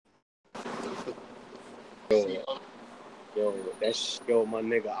Yo, my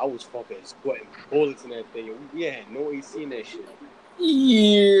nigga, I was fucking sweating bullets in that thing. We had no AC in that shit.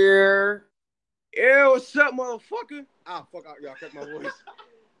 Yeah. Yeah, what's up, motherfucker? Ah, fuck out, y'all. Cut my voice.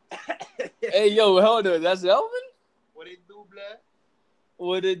 Hey, yo, hold on. That's Elvin? What it do, blood?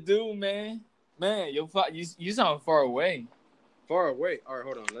 What it do, man? Man, you sound far away. Far away. All right,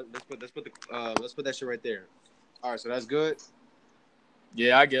 hold on. Let's put that shit right there. All right, so that's good.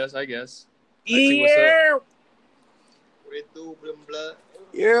 Yeah, I guess. Yeah. What's up? What it do, blood?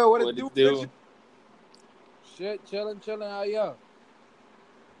 Yeah, what it do? Shit, chilling. How y'all?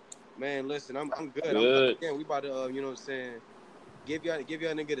 Man, listen, I'm good. Good. Again, we about to, you know what I'm saying, give y'all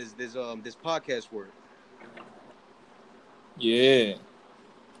nigga this podcast work. Yeah.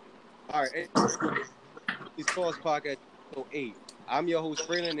 All right, these calls podcast 8. I'm your host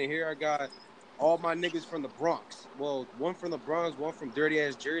Freeland, and here I got all my niggas from the Bronx. Well, one from the Bronx, one from dirty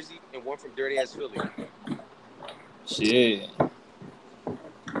ass Jersey, and one from dirty ass Philly. Shit.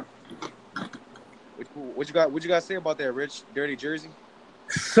 What you got to say about that, Rich? Dirty Jersey?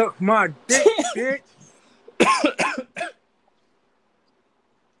 Suck my dick, bitch.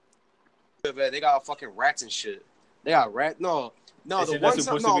 They got fucking rats and shit. They got rat. No. The one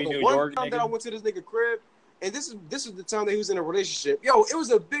time that I went to this nigga crib, and this is the time that he was in a relationship. Yo, it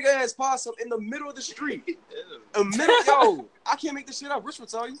was a big ass possum in the middle of the street. Yo, I can't make this shit up. Rich will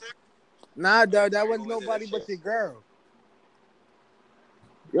tell you. Nah, dog, that wasn't nobody but your girl.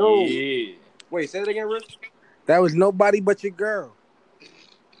 Yo. Yeah. Wait, say that again, Rich. That was nobody but your girl.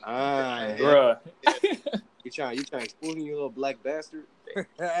 Bruh. You trying to expose me, you little black bastard?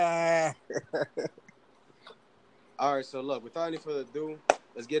 All right, so look, without any further ado,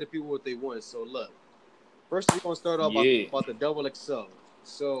 let's get the people what they want. So look, first we're gonna start off about the double XL.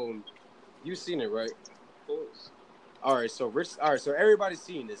 So you seen it, right? Of course. All right, so Rich. All right, so everybody's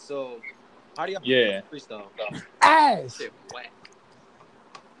seen this. So how do y'all freestyle? Ass. Shit, whack.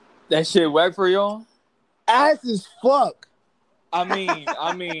 That shit whack for y'all? Ass is fuck. I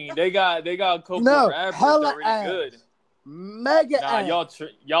mean, they got a couple rappers that are really good. Mega ass.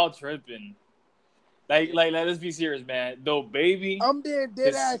 Y'all tripping. Like, let's be serious, man. Though, baby, I'm being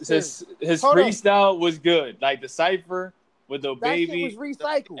dead ass. His freestyle was good. Like the cypher with the baby. That shit was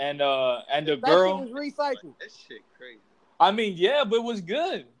recycled. And the girl. That shit was recycled. That shit crazy. I mean, yeah, but it was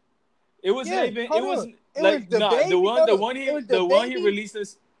good. It was the one he released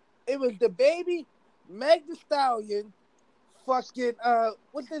this. It was the baby, Meg Thee Stallion, fucking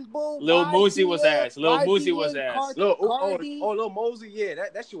what's this bull? Lil Moosey was ass. Lil Moosey was ass. Lil Mosey, yeah,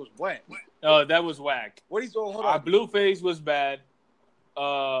 that shit was whack. That was whack. What he's doing? Hold on. Blueface was bad.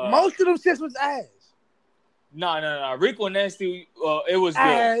 Most of them shits was ass. No. Rico Nasty, it was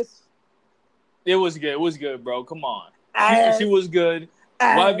ass. good. It was good. It was good, bro. Come on. She was good.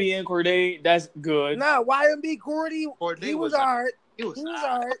 Ass. YB and Corday, that's good. Nah, YB Corday he was alright. He was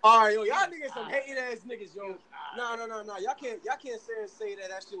alright. All right, yo, y'all niggas some hating ass niggas, yo. No. Y'all can't say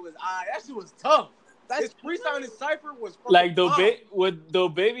that shit was alright. That shit was tough. His freestyle and his cypher was fucking like the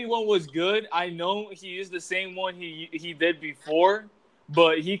baby one was good. I know he is the same one he did before,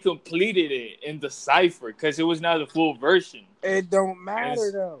 but he completed it in the cypher because it was not the full version. It don't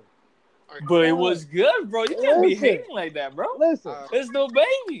matter though. But it was good, bro. You can't be hating like that, bro. Listen, it's no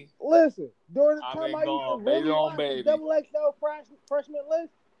baby. Listen, during the time I used to really watch the double XL freshman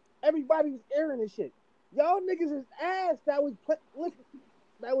list, everybody was airing this shit. Y'all niggas is ass that was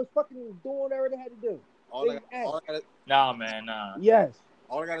fucking doing whatever they had to do. Nah, man, nah. Yes.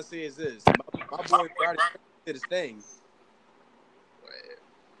 All I gotta say is this: my boy Friday did his thing.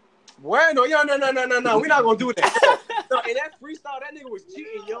 Bueno, yo, no. We're not gonna do that. No, in that freestyle, that nigga was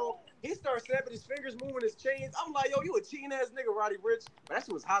cheating, yo. He started snapping his fingers, moving his chains. I'm like, yo, you a cheating ass nigga, Roddy Rich. But that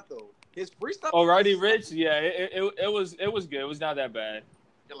shit was hot though. His freestyle. Oh, Roddy Rich, yeah, it was good. It was not that bad.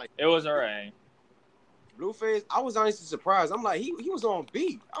 It was alright. Blueface, I was honestly surprised. I'm like, he was on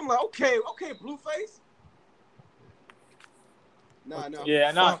beat. I'm like, okay, Blueface. No.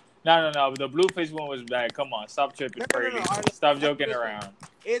 Yeah, no. The Blueface one was bad. Come on, stop tripping, Freddie. Stop joking around.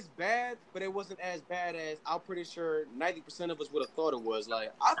 It's bad, but it wasn't as bad as I'm pretty sure 90% of us would have thought it was.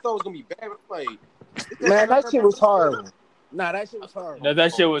 Like, I thought it was gonna be bad. Like, man, that shit was horrible. Nah, that shit was horrible. No,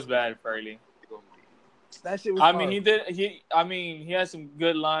 that shit was bad, Freddie. That shit was horrible. He had some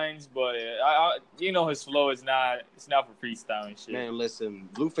good lines, but his flow is not. It's not for freestyle and shit. Man, listen,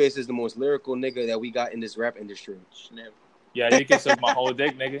 Blueface is the most lyrical nigga that we got in this rap industry. Yeah, you can suck my whole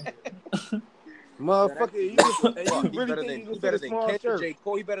dick, nigga. Motherfucker, he better than Kendrick, J.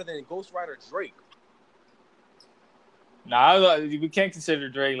 Cole. He better than Ghost Rider Drake. Nah, we can't consider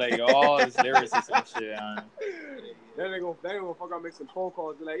Drake like all his lyrics and shit. Then they gonna fuck around, make some phone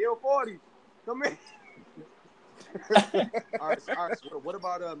calls. Be like, yo, 40. Come in. All right. So what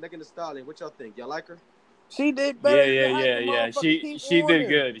about Megan Thee Stallion? What y'all think? Y'all like her? She did better. Yeah. She did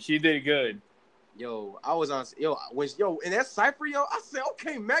good. She did good. Yo, I was on. Yo, in that cypher, yo, I said,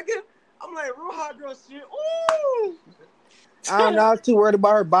 okay, Megan. I'm like, real hot girl shit. Ooh. I don't know. I was too worried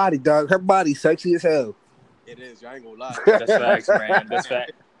about her body, dog. Her body sexy as hell. It is. I ain't gonna lie. That's facts, man. That's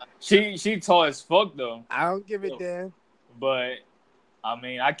fact. She tall as fuck though. I don't give it damn. But I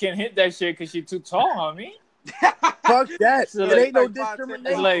mean, I can't hit that shit because she too tall on me. Fuck that. So it ain't no like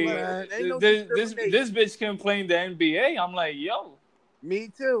discrimination, like, man. Ain't no this discrimination. this bitch can play in the NBA. I'm like, yo.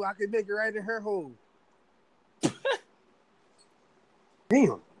 Me too. I could make it right in her hole.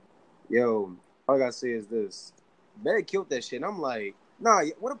 Damn. Yo, all I gotta say is this. Meg killed that shit. And I'm like, nah,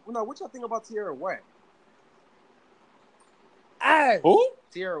 what y'all think about Tierra Whack? Who?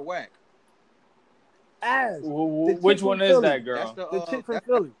 Tierra Whack. Which one is that girl? That's the chick from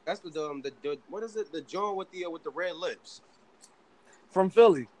Philly. That's the what is it? The Joan with the red lips. From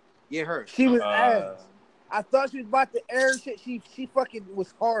Philly. Yeah, her. She was ass. I thought she was about to air shit. She fucking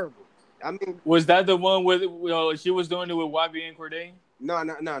was horrible. I mean, was that the one with she was doing it with YB and Corday? No.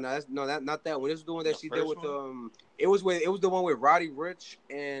 That's not that one. This was the one that she did with It was the one with Roddy Ricch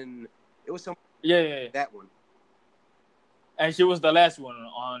and it was some. Yeah. That one. And she was the last one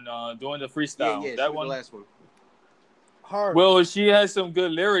on doing the freestyle. Yeah, that she was one. the last one. Hard. Well, she had some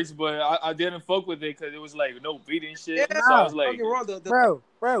good lyrics, but I didn't fuck with it because it was like no beat and shit. Yeah, so I was like,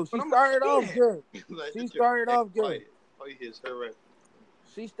 bro, she started off good. Like, she started off good.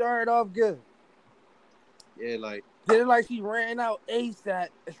 She started off good. Yeah, like then like she ran out ASAP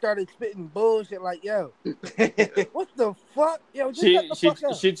and started spitting bullshit. Like, yo, what the fuck? Yo, just shut the fuck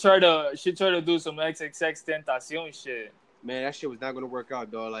up. She tried to do some XXX Tentacion shit. Man, that shit was not gonna work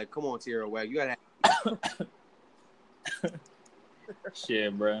out, dog. Like, come on, Tierra Whack, you gotta have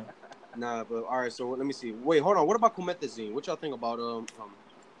shit, bro. Nah, but all right. So let me see. Wait, hold on. What about Comethazine? What y'all think about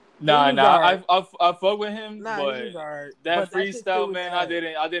Nah. Right. I fuck with him, but right. that freestyle, man, I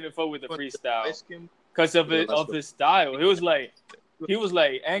didn't fuck with the freestyle because of his style. He was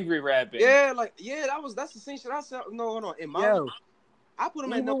like angry rapping. Yeah, that's the same shit I said. No, hold on. In my I put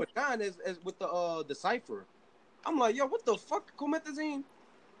him at number 9 as with the cypher. I'm like, yo, what the fuck, Comethazine?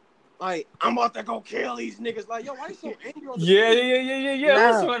 Like, I'm about to go kill these niggas. Like, yo, why you so angry on the Yeah.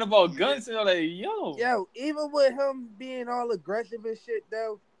 I was talking about guns and I'm like, yo, even with him being all aggressive and shit,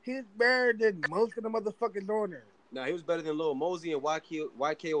 though, he's better than most of the motherfuckers on there. Nah, he was better than Lil Mosey and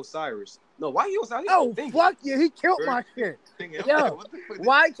YK Osiris. No, YK Osiris. Oh, fuck you. He killed my shit. Yo,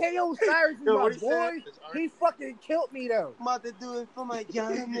 YK Osiris is my boy. He fucking killed me, though. I'm about to do it for my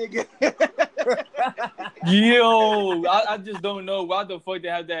young nigga. Yo, I just don't know why the fuck they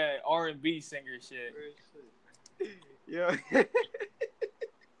have that R&B singer shit. Yeah.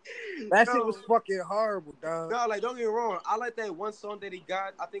 That shit was fucking horrible, dog. No, like, don't get me wrong. I like that one song that he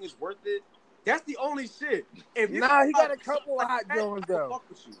got. I think it's worth it. That's the only shit. He got a couple of hot joints, though.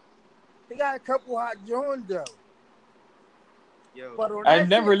 He got a couple hot joints, though. Yo. But I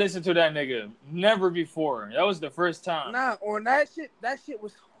never listened to that nigga. Never before. That was the first time. Nah, on that shit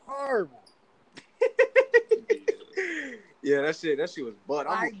was horrible. Yeah, that shit was butt.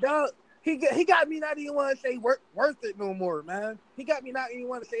 He got me not even want to say worth it no more, man. He got me not even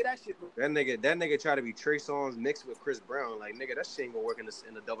want to say that shit. That nigga tried to be Trey Songz mixed with Chris Brown. Like, nigga, that shit ain't gonna work in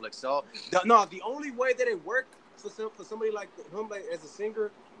the double XL. No, the only way that it worked for somebody like him, like as a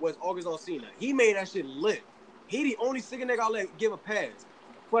singer, was August Alsina. He made that shit lit. He the only singer nigga I'll give a pass.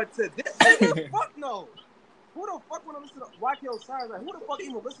 But to this nigga, fuck no. Who the fuck wanna listen to YK Osiris? Like, who the fuck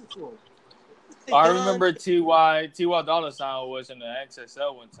even listen to him? I remember T.Y. Dolla $ign was in the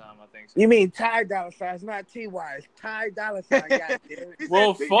XXL one time, I think so. You mean Ty Dolla $ign? It's not T.Y. It's Ty Dolla $ign, goddamn.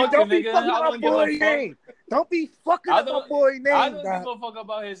 Well, fuck it, nigga. I don't give a fuck. Don't be fucking up my boy name, I don't give a fuck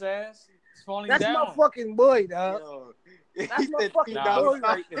about his ass. It's falling down. That's my fucking boy, dog. Yo, that's my fucking boy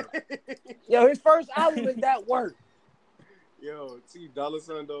right there. Yo, his first album is that work. Yo, T Dolla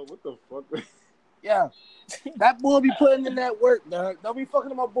 $ign, though. What the fuck? Yeah, that boy be putting in that work, dog. Don't be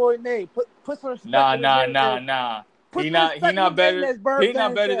fucking my boy name. Put some respect. Nah. He not better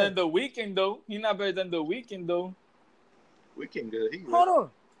than the Weeknd though. He not better than the Weeknd though. Weeknd good. Hold on.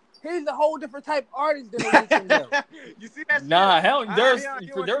 He's a whole different type of artist than the Weeknd though. You see that? Nah, hell,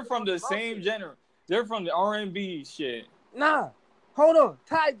 they're from the same genre. They're from the R&B shit. Nah, hold on.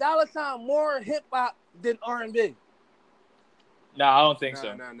 Ty Dolla $ign more hip hop than R&B. Nah, I don't think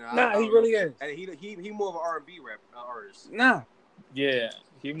so. Nah, he really is. He more of an R&B rap artist. Nah. Yeah,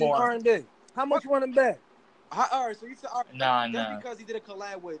 he more R&B. How much you want him back? All right, so you said nah. That's because he did a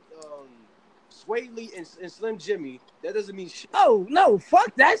collab with Sway Lee and Slim Jimmy, that doesn't mean shit. Oh no,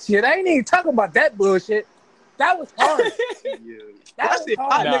 fuck that shit. I ain't even talking about that bullshit. That was hard. Yeah. That was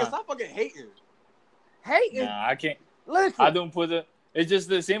hard. Nigga, stop fucking hating. Hating? Nah, I can't. Listen. I don't put it. It's just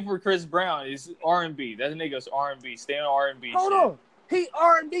the same for Chris Brown. It's R&B. That nigga's R&B. Stay on R&B. Hold on. He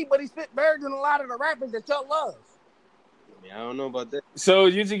R&B, but he spit better than a lot of the rappers that y'all love. I mean, I don't know about that. So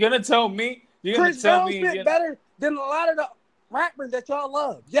you're gonna tell me? You're gonna Chris tell Brown me spit better than a lot of the rappers that y'all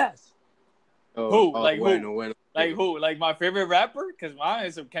love. Yes. Who? Like who? When. Like who? Like my favorite rapper? Because mine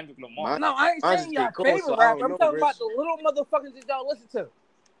is Kendrick Lamar. No, I ain't saying y'all favorite rapper. I'm talking about the little motherfuckers that y'all listen to.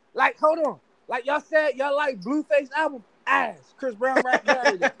 Like, hold on. Like y'all said, y'all like Blueface album. Ass. Chris Brown rap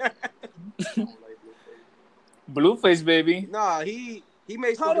better. Blueface, baby. Nah, he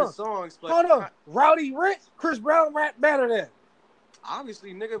makes some good songs. But hold on. Rowdy Rich, Chris Brown rap better than.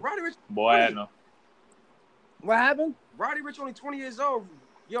 Obviously, nigga, Roddy Rich. Boy, I know. What happened? Roddy Rich only 20 years old.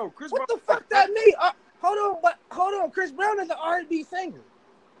 Yo, Chris What Brown. the fuck that mean? Hold on. Chris Brown is an R&B singer.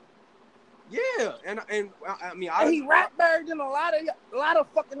 Yeah, and I mean, he rap better than a lot of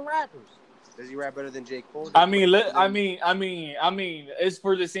fucking rappers. Does he rap better than J. Cole? I mean, it's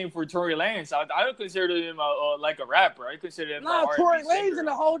for the same for Tory Lanez. I don't consider him like a rapper. I consider him. Nah, Tory Lanez in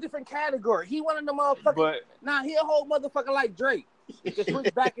a whole different category. He one of the motherfuckers. He a whole motherfucker like Drake. He can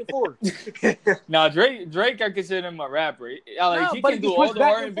switch back and forth. Now Drake, I consider him a rapper. He can do all the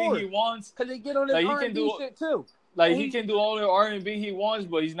R&B he wants. Cause they get on his R&B shit too. Like he can do all the R&B he wants,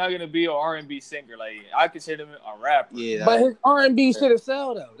 but he's not gonna be an R&B singer. Like I consider him a rapper. Yeah, but his R&B shit is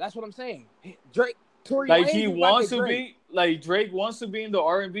sell though. That's what I'm saying. Tory like Lanez he wants to be like Drake wants to be in the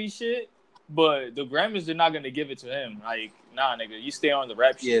R&B shit, but the Grammys are not gonna give it to him. Like nah, nigga, you stay on the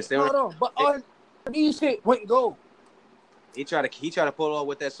rap shit. Yeah, stay on. Hold on, but R&B shit went gold. He tried to pull off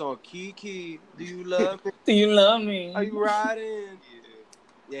with that song Kiki. Do you love me? Do you love me? Are you riding?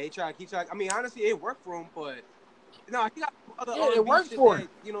 Yeah, he tried. I mean, honestly, it worked for him, but no, he got other it worked for him.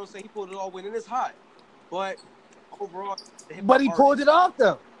 You know what I'm saying? He pulled it all when it's hot, but overall, he pulled it off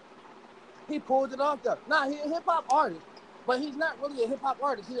though. Nah, he's a hip hop artist, but he's not really a hip hop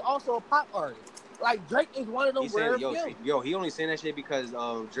artist. He's also a pop artist. Like Drake is one of those rare few. He only saying that shit because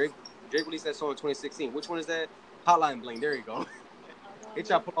Drake released that song in 2016. Which one is that? Hotline Bling. There you go. He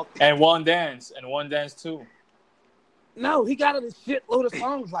tried to pull off. And One Dance too. No, he got a shitload of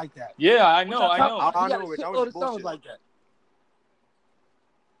songs like that. Yeah, I know. He got a shitload of songs like that.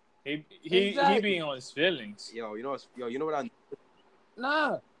 He be on his feelings. Yo, you know what I?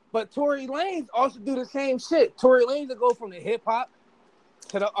 Nah, but Tory Lanez also do the same shit. Tory Lanez will go from the hip hop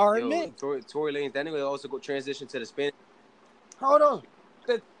to the R&B. Tory Lanez, that nigga also go transition to the Spanish. Hold on.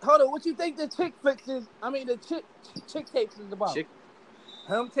 What you think the chick tapes is about?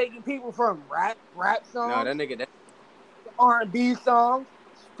 Him taking people from rap songs. No, that nigga. R&B songs,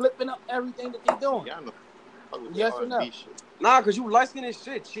 flipping up everything that they doing. Yeah, I know. Yes or no? Shit. Nah, cause you light skinned as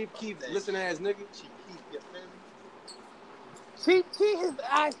shit. Chief Keef, listen ass nigga. Chief Keef, you feel me? Chief Keef is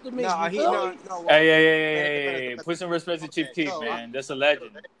ass to me. No. Hey. Put some respect to Chief Keef, man. That's a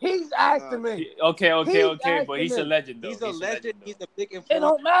legend. He's ass to me. Okay. But he's a legend, though. He's a legend. He's a big influence. It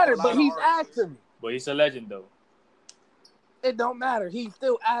don't matter, but he's ass to me. But he's a legend, though. It don't matter. He's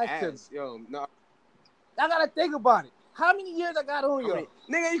still ass to me. Yo, no. I gotta think about it. How many years I got on you?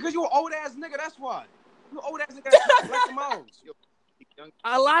 Nigga, because you an old ass nigga, that's why. You old ass nigga that's like the mouse.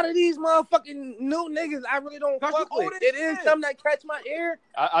 A lot of these motherfucking new niggas I really don't fuck with. It is something that catch my ear.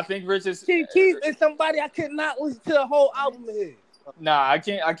 I think Rich is... Chief Keef is somebody I could not listen to the whole album of his. Nah, I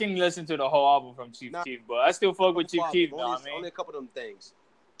can't listen to the whole album from Chief Keef, but I still fuck with Chief Keef, though, Only a couple of them things.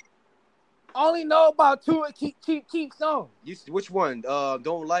 I only know about two of Chief Keef songs. Which one?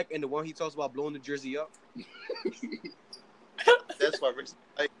 Don't Like and the one he talks about blowing the Jersey up? That's why Rich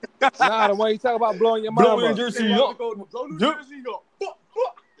like. Nah, the one you talk about blowing your mama up. Blow New Jersey up.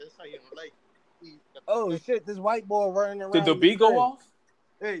 That's how you don't like. Oh shit! This white boy running around. Did the beat go off?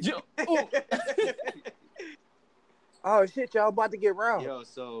 Hey. Oh shit! Y'all about to get round. Yo,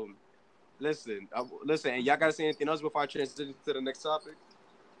 so listen, and y'all gotta say anything else before I transition to the next topic?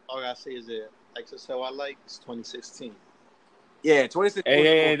 All I gotta say is that XSL I like is 2016. Yeah, 2016.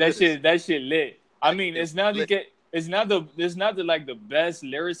 Hey, that shit lit. I mean, it's not the like the best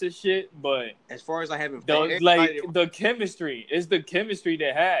lyricist shit, but as far as I haven't the chemistry, it's the chemistry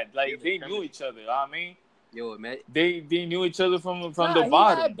they had. Like they knew each other. I mean, yo, man, they knew each other from the bottom. He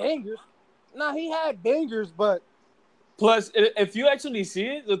had bangers. He had bangers, but plus, if you actually see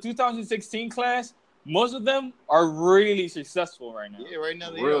it, the 2016 class, most of them are really successful right now. Yeah, right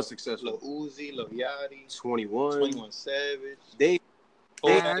now they real successful. Lil Uzi, Lil Yachty, 21 Savage.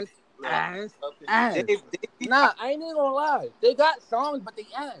 Ass. Nah, I ain't even gonna lie. They got songs, but they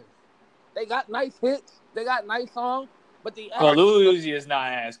ass. They got nice hits. They got nice songs. But the Well, Lil Uzi is not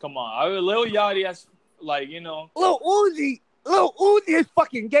ass. Come on. Lil Yachty, that's like, Lil Uzi is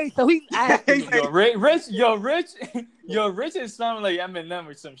fucking gay, so he's ass. Yo, Rich is sounding like Eminem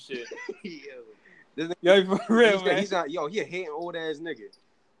or some shit. Yo, for real, man. He's not. Yo, he a hating old ass nigga.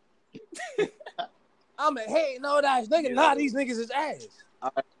 I'm a hating old ass nigga. Yeah. Nah, these niggas is ass.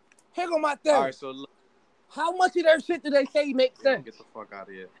 Right. Here go my thing. All right, so look. How much of their shit do they say makes sense? Get the fuck out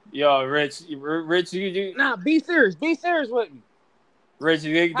of here. Yo, Rich, you. Nah, be serious. Be serious with me. Rich,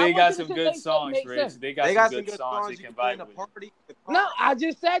 they got some good songs, Rich. Sense? They got some good songs you can vibe with. No, I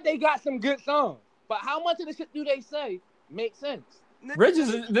just said they got some good songs. But how much of the shit do they say make sense? Rich,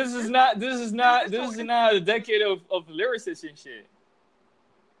 this is not a decade of lyricists and shit.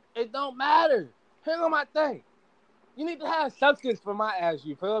 It don't matter. Here go my thing. You need to have substance for my ass,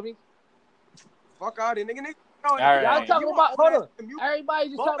 you feel me? Fuck out of here, nigga. All right. Y'all talking about, hold on. Everybody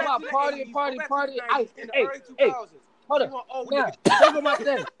just talking about party. Hey, hold on. Now, here go my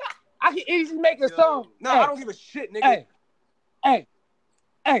thing. I can easily make a song. No, I don't give a shit, nigga. Hey.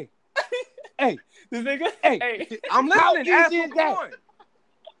 This nigga? Hey. I'm listening. How easy is that?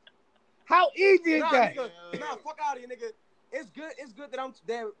 How easy is that? Nah, fuck out of here, nigga. It's good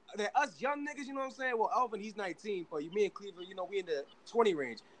that us young niggas, you know what I'm saying? Well, Elvin, he's 19, but me and Cleveland, we in the 20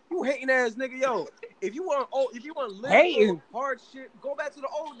 range. You hating ass nigga, yo. If you want to live hard shit, go back to the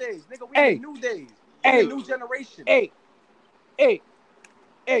old days, nigga. We in the new days. We the new generation. Hey.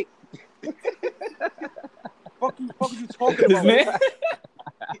 Fuck you talking about, man?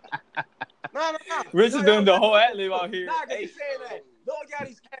 Nah. Rich is doing the whole ad-lib out here. Nah, hey, say that. Lil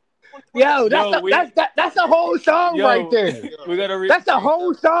Yachty's cat. Yo, that's a whole song right there. That's a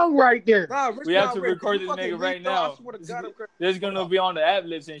whole song right there. Nah, we have to record this nigga right now. There's gonna be on the ad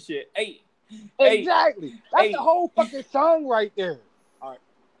libs and shit. Exactly. That's the whole fucking song right there. All right.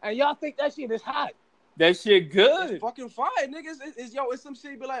 And y'all think that shit is hot? That shit good. It's fucking fire, niggas. It's some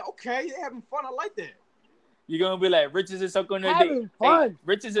shit. Be like, okay, you're having fun. I like that. You're gonna be like, Riches is suck on their dick. Fun.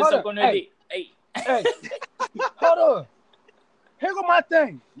 Riches is suck on their dick. Hey. Hold on. Here go my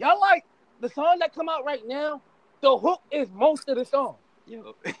thing. Y'all like the song that come out right now? The hook is most of the song.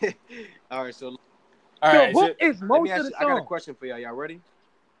 Yo. All right, so the hook is most of the song. I got a question for y'all. Y'all ready?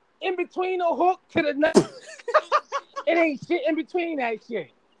 In between the hook to the next, it ain't shit in between that shit.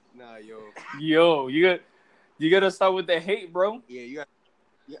 Nah, yo, you gotta start with the hate, bro. Yeah, you got.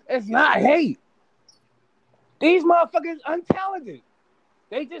 Yeah. It's not hate. These motherfuckers untalented.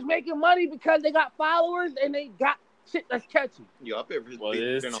 They just making money because they got followers and they got shit that's catchy. Yo, I bet it's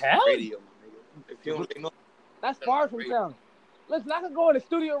been on talent. radio, if you don't know. That's far from talent. Listen, I could go in the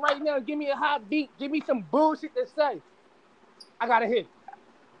studio right now and give me a hot beat, give me some bullshit to say. I got a hit.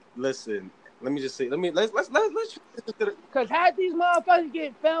 Listen, let me just say, let's because had these motherfuckers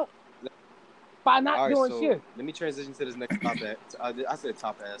get found by not doing shit. Let me transition to this next topic. I said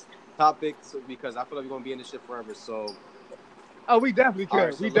topic because I feel like we're gonna be in this shit forever. So. Oh, we definitely can.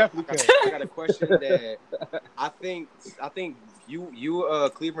 Right, so I got a question that I think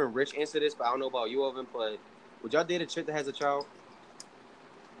you Cleveland Rich answer this, but I don't know about you, Evan. But would y'all date a chick that has a child?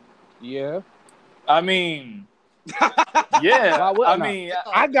 Yeah. I mean, yeah.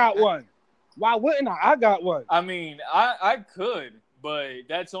 I got one. Why wouldn't I? I got one. I mean, I could, but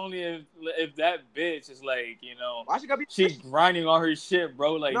that's only if that bitch is like, why she gotta be? She's grinding on her shit,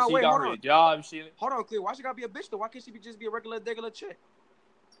 bro. Like she got her job. Hold on, Cleve. Why she gotta be a bitch though? Why can't she just be a regular chick?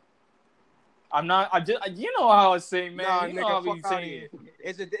 I'm not. You know how I say, man. Nah, you know how nigga, I be saying.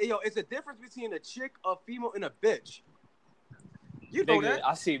 It's a difference between a chick, a female, and a bitch. You know that.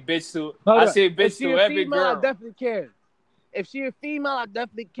 I see bitch to. I see bitch to every female, girl. I definitely can. If she a female, I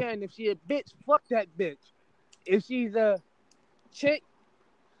definitely can. If she a bitch, fuck that bitch. If she's a chick,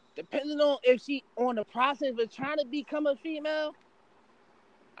 depending on if she on the process of trying to become a female,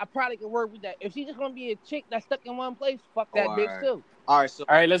 I probably can work with that. If she's just gonna be a chick that's stuck in one place, fuck that bitch too. All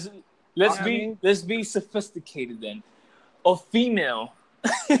right, let's be sophisticated then. A female,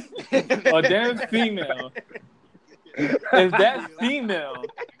 a damn female. If that female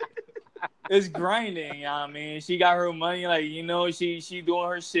is grinding, I mean, she got her money, like she doing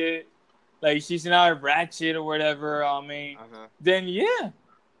her shit, like she's not ratchet or whatever. I mean, then yeah,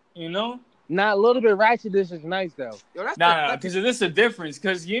 Not a little bit ratchet. This is nice though. Nah, because this is a difference.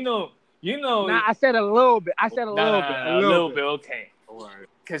 Because Nah, I said a little bit. I said a little bit. Okay.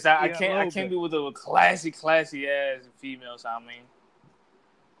 Because I can't be with a classy ass females. I mean.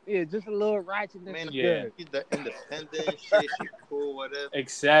 Yeah, just a little ratchetness. Man, good. She's the independent shit. She cool, whatever.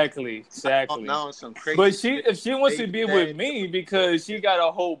 Exactly. Now on some crazy. But if she wants to be with me because she got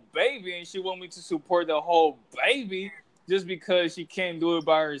a whole baby and she want me to support the whole baby, just because she can't do it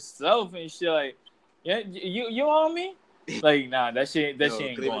by herself and shit. Like, yeah, you on me? Like, nah, that shit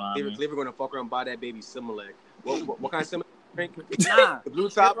ain't going on. Cleaver gonna fuck around and buy that baby Similac. What kind of Similac drink? Nah, the blue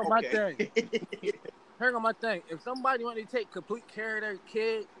top. Here my thing. Here my thing. If somebody want to take complete care of their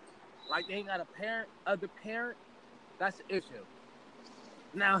kid, like they ain't got other parent, that's the issue.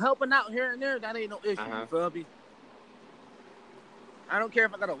 Now helping out here and there, that ain't no issue. You feel me? I don't care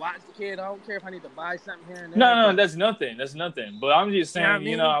if I gotta watch the kid. I don't care if I need to buy something here and there. No, that's nothing. That's nothing. But I'm just saying,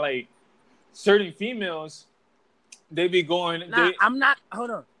 you know, like certain females, they be going. Nah, I'm not.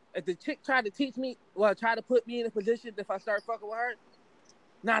 Hold on. If the chick tried to try to put me in a position if I start fucking with her,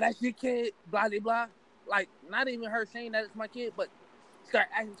 nah, that's your kid. Blah blah blah. Like, not even her saying that it's my kid, but start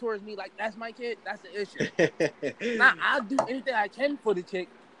acting towards me like that's my kid. That's the issue. Nah, I'll do anything I can for the chick.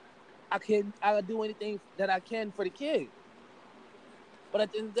 I'll do anything that I can for the kid. But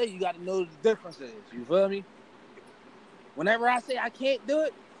at the end of the day, you got to know the differences. You feel me? Whenever I say I can't do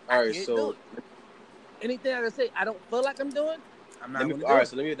it, I can't do it. Anything I say I don't feel like I'm doing, I'm not going to do it. All right,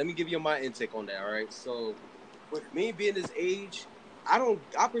 so let me give you my intake on that, all right? So with me being this age, I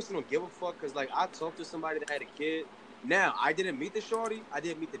personally don't give a fuck because, like, I talked to somebody that had a kid. Now, I didn't meet the shorty. I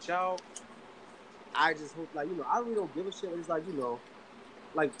didn't meet the child. I just hope, like, you know, I really don't give a shit. It's like, you know,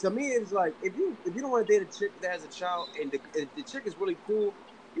 like, to me, it's like, if you don't want to date a chick that has a child and the chick is really cool,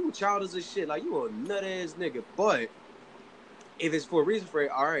 you a child as a shit. Like, you a nut-ass nigga. But if it's for a reason for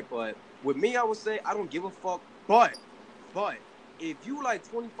it, all right. But with me, I would say I don't give a fuck. But if you like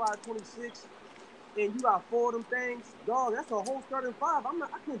 25, 26, and you got 4 of them things, dog, that's a whole starting 5. I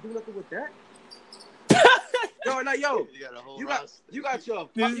can't do nothing with that. Yo, you got your.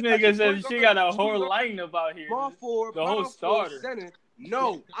 This nigga says she got a whole lineup out here. Small 4, the whole starter. Center.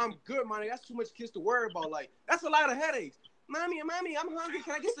 No, I'm good, man. That's too much kids to worry about. Like, that's a lot of headaches. Mommy, I'm hungry.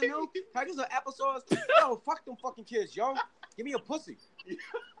 Can I get some milk? Can I get some applesauce? Yo, fuck them fucking kids, yo. Give me a pussy.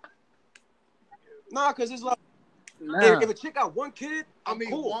 Nah, cause it's like, if a chick got 1 kid,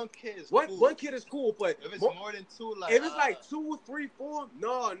 cool. 1 kid is cool. One 1 kid is cool, but if it's more than 2, like if it's like 2, 3, 4, no,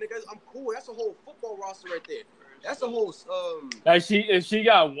 niggas, I'm cool. That's a whole football roster right there. That's a whole Like if she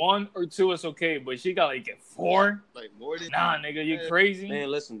got 1 or 2, it's okay, but she got like 4. Like more than nah, nigga, you crazy? Man,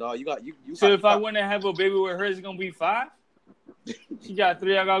 listen, dog, you. So if I want to have a baby with her, it's gonna be 5. She got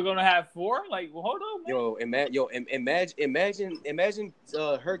 3. I got gonna have 4. Like, well, hold on, man. Imagine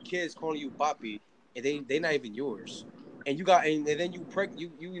her kids calling you Boppy, and they not even yours. And you got and then you know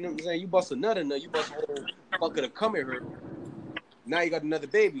what I'm saying? You bust a nut in there, you bust a whole bucket of cum in her. Now you got another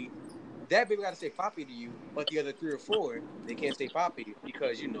baby. That baby got to say Poppy to you, but the other 3 or 4, they can't say Poppy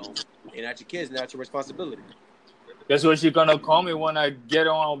because, you know, they're not your kids, they're not your responsibility. That's what she's gonna call me when I get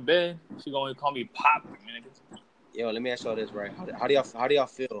her on bed. She gonna call me Poppy, man. Yo, let me ask y'all this, right? How do y'all feel? How do y'all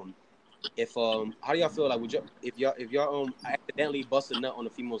feel like if y'all accidentally bust a nut on a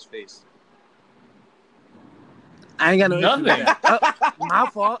female's face? I ain't got no nothing. My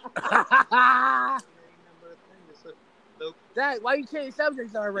fault. Dad, why you change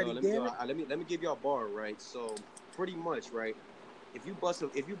subjects already? Yo, let me give y'all a bar, right? So pretty much, right? If you bust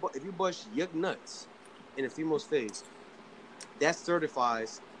your nuts in a female's face, that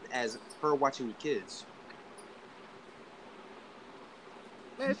certifies as her watching your kids.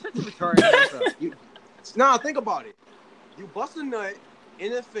 Man, shut your retarded ass up. Nah, think about it. You bust a nut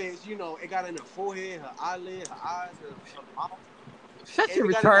in her face, you know, it got in her forehead, her eyelid, her eyes, her mouth. Shut your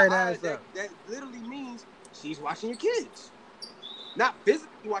retarded ass up. That literally means she's watching your kids. Not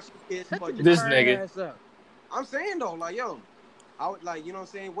physically watching your kids, but this nigga. Ass up. I'm saying though, like, yo, I would, like, you know what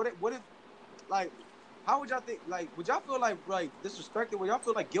I'm saying? What if, like, how would y'all think, like, would y'all feel like disrespected? Would y'all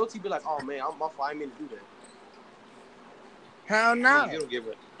feel like guilty? Be like, oh man, my fault, I didn't mean to do that. Hell no. You don't give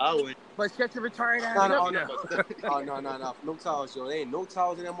it. I would. But shut your retarded ass up. No. No towels, yo. There ain't no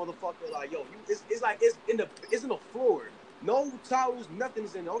towels in that motherfucker. Like, yo, it's like it's in the floor. No towels,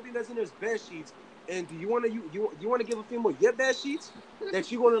 nothing's in there. The only thing that's in there is bed sheets. And do you wanna give a female your bed sheets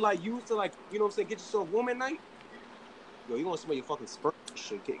that you wanna like use to, like, you know what I'm saying, get yourself warm at night? Yo, you gonna smell your fucking sperm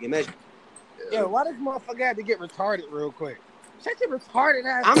shit. Imagine. Yo, why this motherfucker had to get retarded real quick? Shut your retarded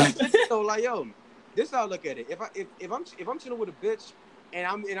ass up. up. I'm just so like, yo, this is how I look at it. If I'm chilling with a bitch and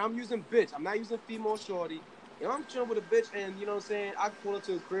I'm using bitch, I'm not using female shorty. If I'm chilling with a bitch and, you know what I'm saying, I pull her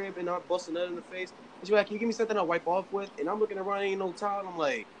to a crib and I bust a nut in the face, and she's like, can you give me something to wipe off with? And I'm looking around, ain't no towel. I'm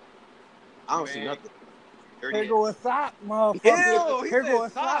like, I don't see nothing. Here go a sock, motherfucker. Ew, here go a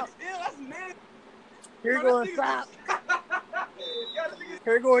sock. Ew, that's nasty. Here go a sock.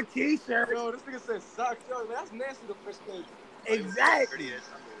 Here go a t-shirt. Yo, this nigga said socks. Yo, that's nasty the first place. Exactly.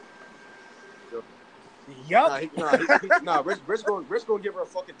 Yup. Rich gonna give her a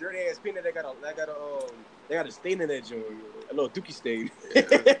fucking dirty ass peanut. They got a stain in that joint, a little dookie stain.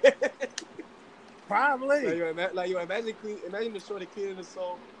 Probably. Imagine the shorty cleaning the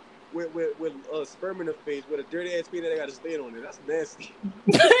soul with sperm in the face with a dirty ass peanut. They got a stain on it. That's nasty.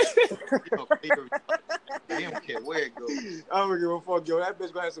 They don't care where it goes. I don't give a fuck, yo. That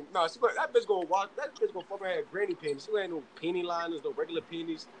bitch gonna have some. No, that bitch gonna watch. That bitch gonna fucking have granny panties. She ain't no panty liners, no regular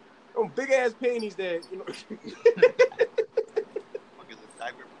panties. Them big ass panties that Fuck is a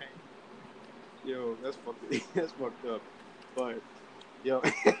diaper pain? Yo, that's fucked up. But yo,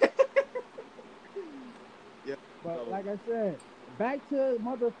 yeah. But like I said, back to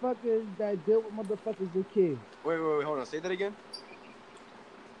motherfuckers that deal with motherfuckers with kids. Wait, hold on. Say that again.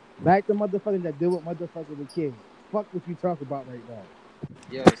 Back to motherfuckers that deal with motherfuckers with kids. Fuck what you talk about right now.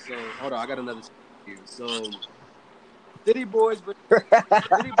 Yeah. So hold on, I got another. So city boys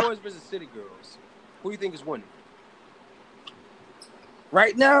versus city girls. Who do you think is winning?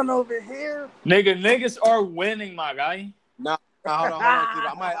 Right now and over here, niggas are winning, my guy. Nah, hold on.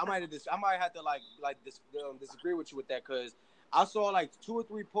 I might have to disagree with you with that because I saw like 2 or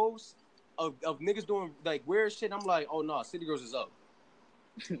 3 posts of niggas doing like weird shit. I'm like, oh no, city girls is up.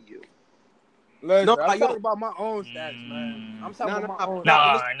 Listen, I'm talking about my own stats, man. I'm talking about my own.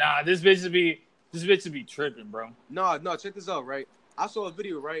 Nah. This bitch would be tripping, bro. No. Check this out, right? I saw a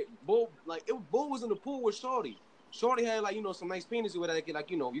video, right? Bull was in the pool with Shorty. Shorty had some nice penis with it,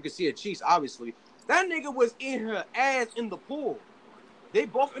 you can see her cheeks, obviously. That nigga was in her ass in the pool. They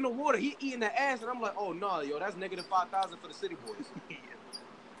both in the water. He eating the ass, and I'm like, oh no, yo, that's negative 5,000 for the city boys.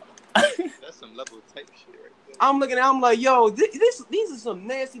 That's some level type shit right there. I'm looking at, I'm like, yo, these are some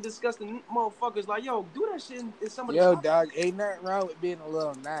nasty, disgusting motherfuckers. Like, yo, do that shit in somebody's Yo, house. dog, ain't nothing wrong with being a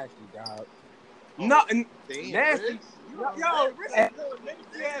little nasty, dog. Nothing Damn, nasty. Rich. Yo, Rich is a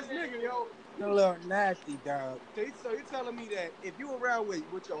nasty ass nigga, yo. A little nasty, dog. So you're telling me that if you around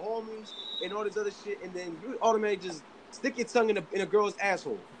with your homies and all this other shit, and then you automatically just stick your tongue in a girl's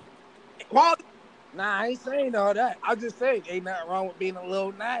asshole? Quality. Nah, I ain't saying all that. I'm just saying ain't nothing wrong with being a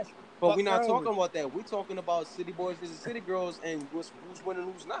little nasty. But we're not talking about that. We're talking about city boys versus city girls and who's winning,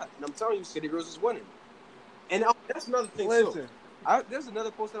 who's not. And I'm telling you, city girls is winning. And that's another thing. Listen, there's another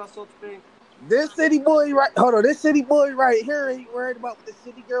post that I saw today. This city boy right here ain't worried about what the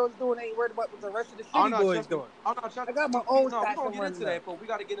city girls doing. Ain't worried about what the rest of the city boys doing. I got my own stats. We're gonna get into that, but we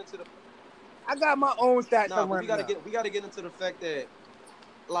gotta get into the. I got my own stats. We gotta get into the fact that,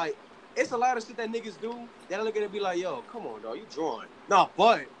 like, it's a lot of shit that niggas do that look at it and be like, yo, come on, dog, you drawing. No,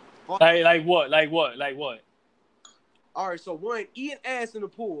 but like what? All right, so 1, eating ass in the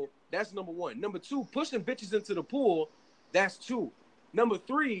pool, that's number 1. Number 2, pushing bitches into the pool, that's 2. Number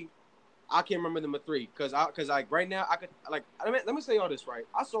 3, I can't remember number 3 because right now I could let me say all this right.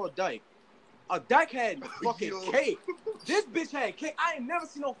 I saw a dyke. A dyke had fucking cake. This bitch had cake. I ain't never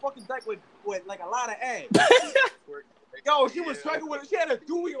seen no fucking dyke with like a lot of ass. Yo, she was struggling with it. She had a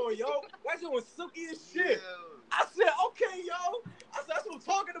dewey on, yo. That shit was silky as shit. Yeah. I said, okay, yo. I said, that's what I'm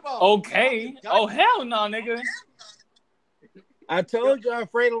talking about. Okay. Oh, hell no, nigga. I told you I'm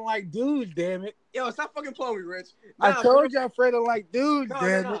afraid of like dudes, damn it. Yo, stop fucking playing me, Rich. I told you I'm afraid of like dudes,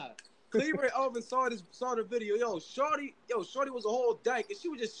 damn it. Cleaver and Elvin saw the video. Yo, Shorty was a whole dyke, and she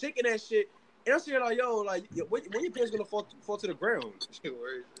was just shaking that shit. And I'm saying, like, yo, when your pants gonna fall to the ground?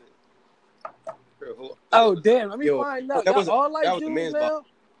 Oh damn! Let me find out. Y'all all like dudes now.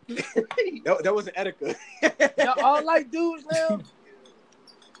 That wasn't Etika. Y'all all like dudes now.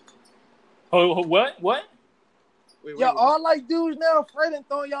 Oh, what? Wait, y'all all like dudes now. Fred and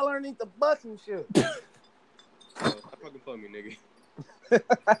throwing y'all underneath the bus and shit. Stop fucking playing me, nigga.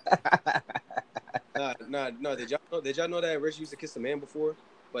 Nah. Did y'all know that Rich used to kiss a man before?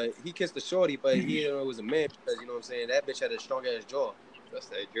 But he kissed a shorty, but he didn't know it was a man because, you know what I'm saying, that bitch had a strong ass jaw. That's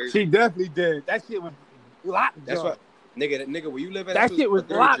that Jersey. She definitely did. That shit was lockjaw. That's what, nigga. Where you live at? That shit was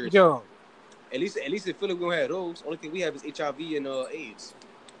lockjaw. At least in Philly we don't have those. Only thing we have is HIV and AIDS.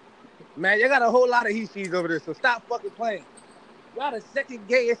 Man, you got a whole lot of he-she's over there, so stop fucking playing. Y'all the second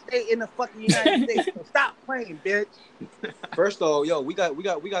gayest state in the fucking United States, so stop playing, bitch. First off, yo, we got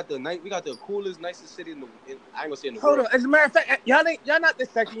the coolest, nicest city in I ain't gonna say in the world. Hold on, as a matter of fact, y'all not the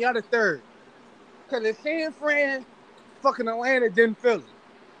second, y'all the third. Cause it's San Fran, fucking Atlanta, then Philly.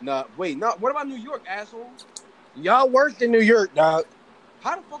 What about New York, assholes? Y'all worse than New York, dog.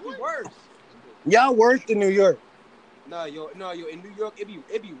 How the fuck we worse? Y'all worse than New York. No, yo. In New York, it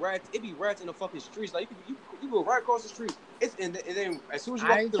be rats in the fucking streets. Like you go right across the street. And then as soon as you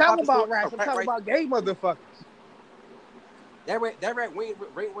I ain't talking about rats. I'm talking about gay motherfuckers. That rat waiting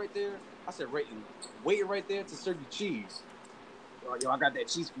right there. I said waiting right there to serve you cheese. Yo, I got that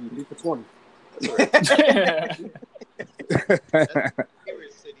cheese for you. Leave for 20.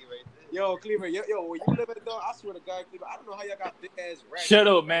 Yo, Cleveland, yo, when you live in though, I swear to God, Cleveland, I don't know how y'all got big ass rats. Shut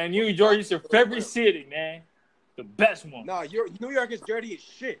up, man. New York is your favorite city, man. The best one. Nah, New York is dirty as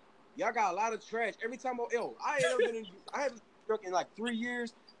shit. Y'all got a lot of trash. Every time I ain't ever been in I haven't been in New York in like 3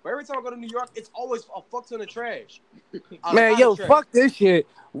 years, but every time I go to New York, it's always a fuck ton of trash. Man, yo, fuck this shit.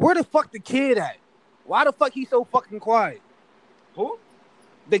 Where the fuck the kid at? Why the fuck he so fucking quiet? Who?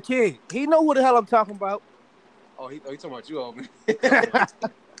 The kid. He know who the hell I'm talking about. Oh, he talking about you, homie.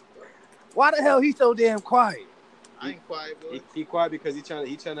 Why the hell he so damn quiet? I ain't quiet, boy. He quiet because he trying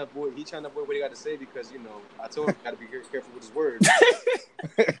to avoid what he got to say because I told him got to be careful with his words.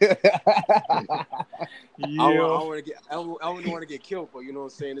 Yeah. I don't want to get killed, but you know what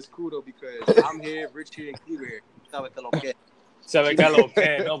I'm saying. It's cool though because I'm here, Rich here, and Cleaver here. Sabe que lo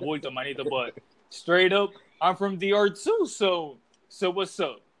que no bulto, manito, but straight up, I'm from DR too. So what's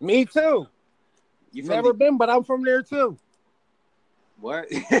up? Me too. You never been, but I'm from there too. What?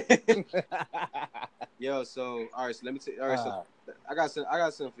 Yo, so all right, so let me tell you. All right, so I got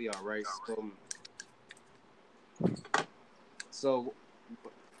something for y'all, right? So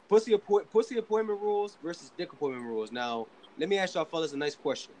pussy appointment rules versus dick appointment rules. Now, let me ask y'all fellas a nice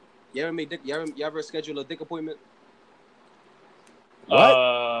question. You ever schedule a dick appointment?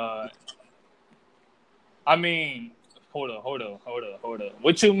 What? I mean, hold on.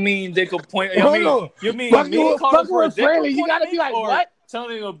 What you mean dick appointment? You mean fuck me calling for a dick appointment? You gotta be like, what?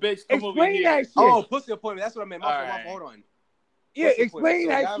 Telling a bitch come over explain here. That shit. Oh, pussy appointment. That's what I meant. My fault. Hold on. Yeah, pussy explain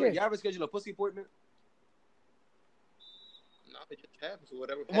that shit. You ever schedule a pussy appointment? No, it just happens or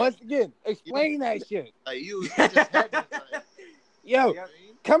whatever. Once again, explain that shit. Like it just happens. Like, yo,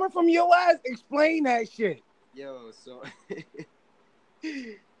 coming from your ass, explain that shit. Yo, so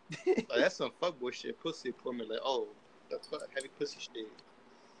like, that's some fuckboy shit. Pussy appointment. Like, oh, the fuck, heavy pussy shit.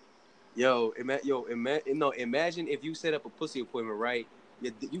 Imagine if you set up a pussy appointment, right?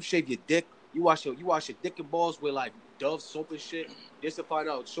 You shave your dick, you wash your dick and balls with like Dove soap and shit, just to find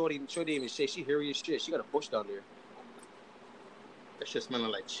out Shorty even shave. She hairy as shit. She got a bush down there. That shit smelling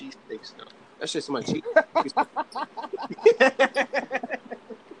like cheesesteaks now. That shit smell like cheese.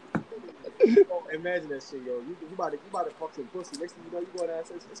 Oh, imagine that shit, yo. You about to fuck some pussy. Next thing you know, you go down and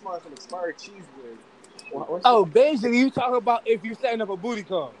it smells like some expired cheese whiz. Oh, basically, you talking about if you setting up a booty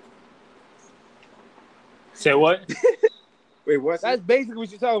call. Say what? Wait, what? That's basically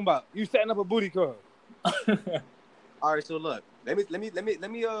what you're talking about. You setting up a booty call. All right, so look, let me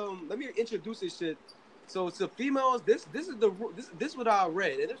introduce this shit. So to females, this is what I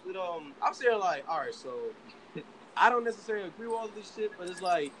read, and I'm saying like, all right, so I don't necessarily agree with all of this shit, but it's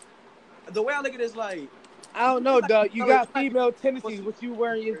like the way I look at it is like I don't know, dog. You got female tendencies with you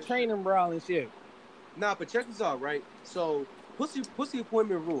wearing your training bra and shit. Nah, but check this out, right? So pussy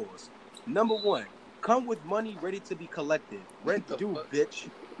appointment rules. Number 1. Come with money ready to be collected. Rent due, bitch.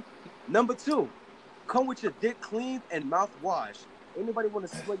 Number 2, come with your dick cleaned and mouth washed. Anybody want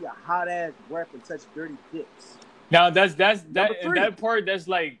to smell your hot ass breath and touch dirty dicks? Now that's in that part. That's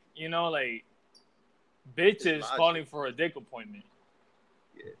like like bitches calling for a dick appointment.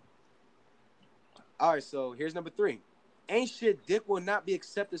 Yeah. All right, so here's number 3. Ain't shit dick will not be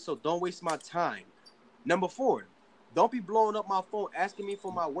accepted, so don't waste my time. Number 4. Don't be blowing up my phone asking me for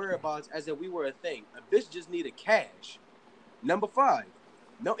my whereabouts as if we were a thing. A bitch just needed cash. Number 5.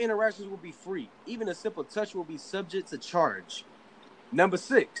 No interactions will be free. Even a simple touch will be subject to charge. Number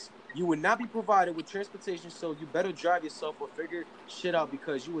 6. You will not be provided with transportation, so you better drive yourself or figure shit out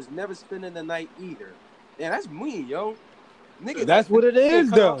because you was never spending the night either. Man, that's mean, yo. Nigga, that's what it is,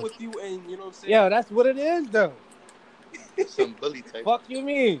 though. With you and, you know what I'm saying? Yeah, that's what it is, though. Some bully type. Fuck you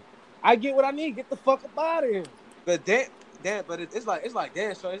mean? I get what I need. Get the fuck up out of here. But it's like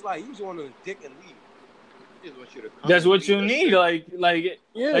damn. So it's like you just want to dick and leave. That's what you need. Like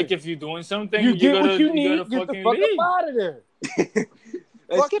if you're doing something, you get what you need. Get the fuck leave. up out of there.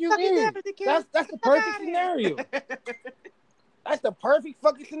 Fuck you mean? That's the perfect scenario. That's the perfect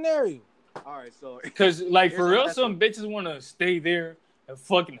fucking scenario. All right, so because like for real, some bitches want to stay there and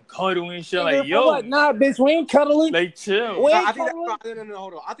fucking cuddle and shit. Like yo, what? Nah, bitch, we ain't cuddling. Like chill. No,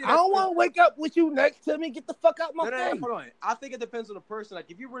 hold on. I don't want to wake up with you next to me. Get the fuck out my face. Hold on. I think it depends on the person.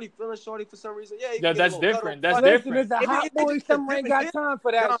 Like if you're really feeling shorty for some reason, yeah, that's different. Cuddle. That's different. There's a hot boy. Some ain't got time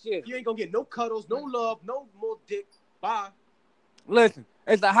for that shit. You ain't gonna get no cuddles, no love, no more dick. Bye. Listen,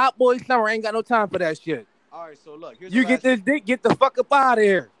 it's a hot boy summer. Ain't got no time for that shit. All right, so look, you get this dick, get the fuck up out of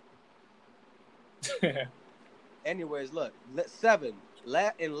here. Anyways, look, 7.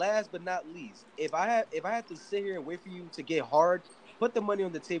 And last but not least, if I have to sit here and wait for you to get hard, put the money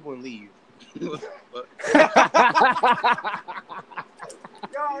on the table and leave. Yo,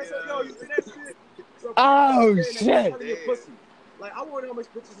 you see that shit? Oh shit! Pussy. Like I wonder how much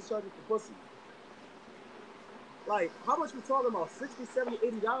bitches are charging for pussy. Like how much we talking about? $60, $70,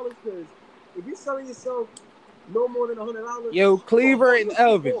 $80? Because if you're selling yourself no more than $100, Yo, Cleaver and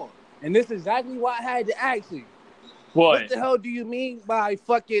Elvin, and this is exactly why I had to ask you. What the hell do you mean by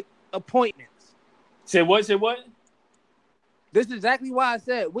fucking appointments? Say what? Say what? This is exactly why I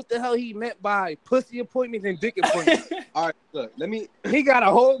said what the hell he meant by pussy appointments and dick appointments. All right, look, He got a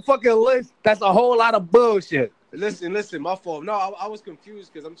whole fucking list. That's a whole lot of bullshit. Listen, my fault. No, I was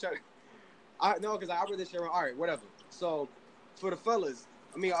confused because I'm trying. Because I read this shit wrong. All right, whatever. So for the fellas,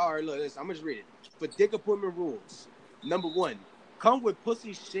 all right, look, listen, I'm gonna just read it. For dick appointment rules, number 1, come with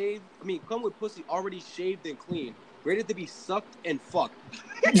pussy already shaved and clean, ready to be sucked and fucked.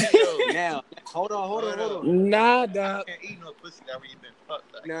 Now, hold on. Nah, dog. I can't eat no pussy that already been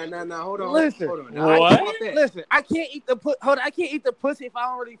fucked. Nah, hold on. Listen, hold on. What? Listen, I can't eat the I can't eat the pussy if I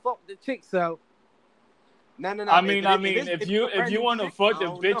don't already fuck the chick. So, No. I mean, if you want to fuck the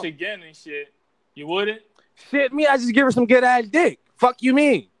bitch again and shit, you wouldn't. Shit, me, I just give her some good ass dick. Fuck you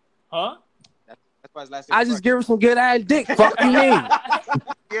mean? Huh? That's why his last name. I just give her some good ass dick. Fuck you mean?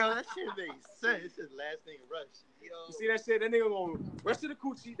 Yo, that shit makes sense. It's his last name, Rush. Yo. You see that shit? That nigga gonna rush to the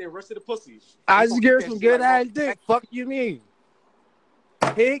coochie, then rush to the pussy. I just give her some good ass dick. Fuck you mean?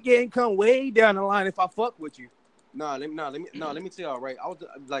 Head game come way down the line if I fuck with you. Let me tell y'all, right? I was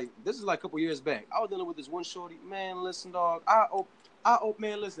like, this is like a couple years back. I was dealing with this one shorty. Man, listen, dog.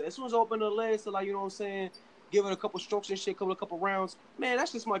 Man, listen. As soon as I open the legs to, like, you know what I'm saying, give it a couple strokes and shit, a couple rounds. Man,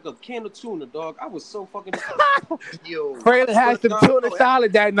 that's just like a can of tuna, dog. I was so fucking. Yo, Fraylin had some tuna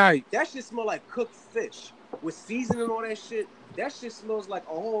salad that night. That shit smell like cooked fish with seasoning and all that shit. That shit smells like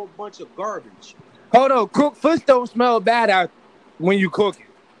a whole bunch of garbage. Hold on, cooked fish don't smell bad out when you cook it.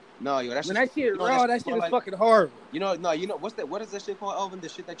 No, yo, that's when that shit raw, that shit is fucking horrible. You know what's that? What is that shit called, Elvin? The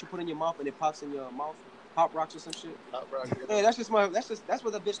shit that you put in your mouth and it pops in your mouth, Pop Rocks or some shit. Pop Rocks. Yeah, that's what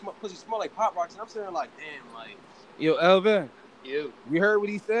that bitch pussy smell like, Pop Rocks. And I'm sitting there like, damn, like. Yo, Elvin. You heard what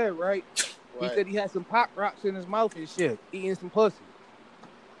he said, right? What? He said he had some Pop Rocks in his mouth and shit, eating some pussy.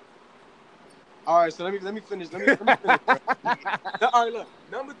 All right, so let me finish. Let me finish. All right, look,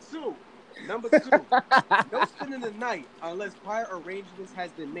 number two. No spending the night unless prior arrangements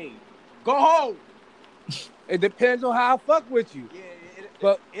has been made. Go home. It depends on how I fuck with you. Yeah,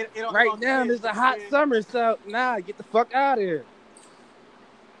 but right now it's a hot summer, so get the fuck out of here.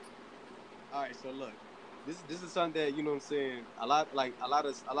 All right, so look, this is something that, you know what I'm saying, a lot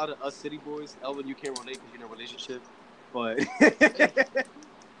of us city boys. Elvin, you can't relate because you're in a relationship, but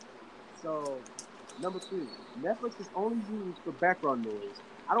so number 2, Netflix is only used for background noise.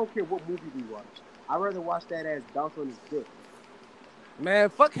 I don't care what movie we watch. I'd rather watch that ass bounce on his dick. Man,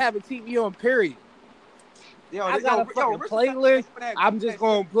 fuck having TV on, period. Yo, I got a fucking playlist. I'm just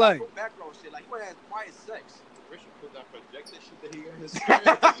gonna play. Background shit. Like, you want to have quiet sex. Richard put that projector shit that he got in his screen.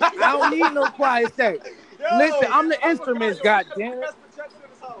 I don't need no quiet sex. Listen, I'm the instruments, goddamn. You don't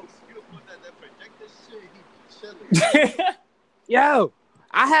put that projector shit, he chilling. Yo,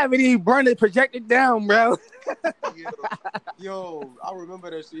 I haven't even burned it projected down, bro. Yo, I remember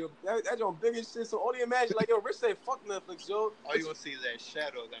that shit. That's your biggest shit. So only imagine, like, yo, Rich say fuck Netflix, yo. All you gonna see is that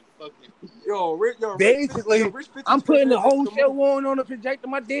shadow, that fucking. Yo, basically, Rich I'm putting the whole show on the projector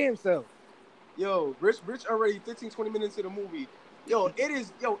my damn self. Yo, Rich already 15-20 minutes into the movie. It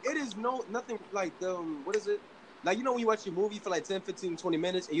is nothing like what is it? Like, you know when you watch your movie for like 10, 15, 20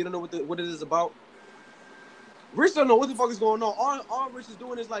 minutes and you don't know what it is about? Rich don't know what the fuck is going on. All Rich is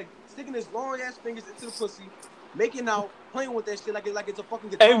doing is like sticking his long ass fingers into the pussy, making out, playing with that shit like it's a fucking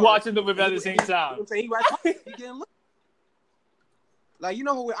guitar. And watching the movie at the same time. You know what I'm saying? He getting look. Like, you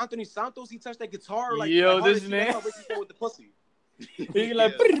know how with Anthony Santos he touched that guitar, like, yo, like, this man Rich is going with the pussy. He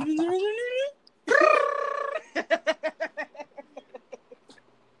like.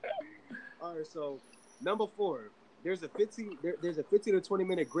 All right, so number 4, there's a 15 to 20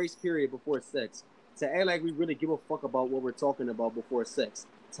 minute grace period before sex. To act like we really give a fuck about what we're talking about before sex.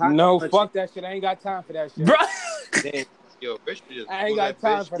 Fuck that shit. I ain't got time for that shit. Bro. Damn. Yo, Rich just I ain't got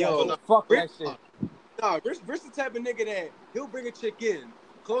time for that shit. Fuck that shit. Nah, Rich the type of nigga that he'll bring a chick in,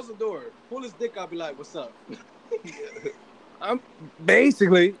 close the door, pull his dick out, be like, what's up? I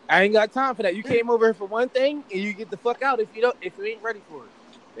ain't got time for that. You came over here for one thing and you get the fuck out if you ain't ready for it.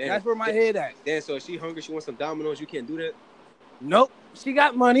 Damn. That's where my head at. Damn, so if she hungry, she wants some Domino's, you can't do that? Nope. She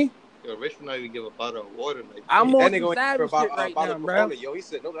got money. Yo, Rich will not even give a bottle of water. Like, I'm on some savage shit right now, bro. Yo, he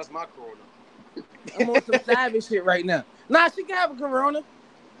said, no, that's my Corona. I'm on some savage shit right now. Nah, she can have a Corona.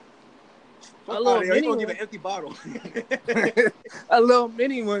 A little mini one. Give an empty bottle. A little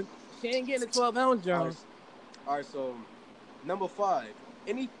mini one. She ain't getting a 12-ounce Jones. All right, so number 5,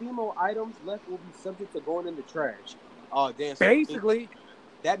 any female items left will be subject to going in the trash. Oh, damn. So Basically,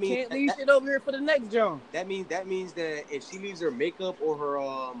 that means can't leave shit over here for the next John. That means that if she leaves her makeup or her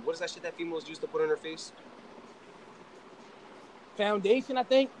what is that shit that females used to put on her face? Foundation, I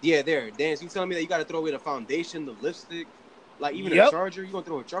think. Yeah, there. Dan, so you telling me that you got to throw away the foundation, the lipstick, like even a charger? You gonna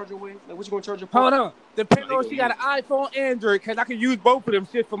throw a charger away? Like what you gonna charge your phone? Hold on. Depending on if she got an iPhone, Android, because I can use both of them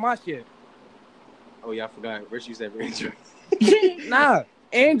shit for my shit. Oh yeah, I forgot. Rich used to have Android. Nah,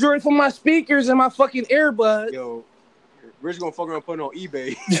 Android for my speakers and my fucking earbuds. Yo, Rich gonna fuck around putting on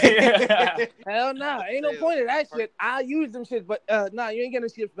eBay. Hell nah, ain't no point of that shit. I use them shit, but nah, you ain't getting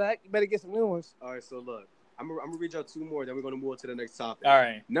the shit back. You better get some new ones. All right, so look, I'm gonna read y'all 2 more, then we're gonna move on to the next topic. All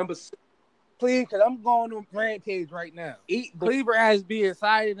right, number 6. Please, because I'm going on rampage right now. Cleaver has being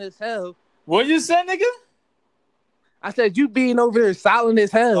excited as hell. What you said, nigga? I said you being over there silent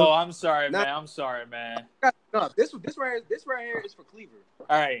as hell. Oh, I'm sorry, man. I'm sorry, man. No, this right here is for Cleaver.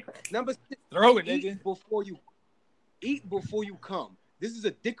 All right, number 6. Throw it, nigga. Eat before you come. This is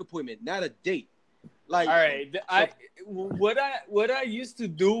a dick appointment, not a date. Like, all right, what I used to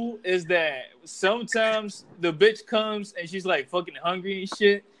do is that sometimes the bitch comes and she's like fucking hungry and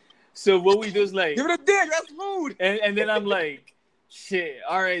shit. So what we do is like give it a dick. That's food. And then I'm like, shit.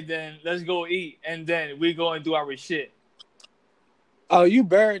 All right, then let's go eat, and then we go and do our shit. Oh, you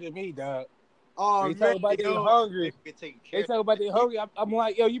better than me, dog. Oh, they talk about they hungry. They talk about they hungry. I'm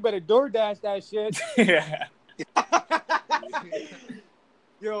like, yo, you better DoorDash that shit. Yeah.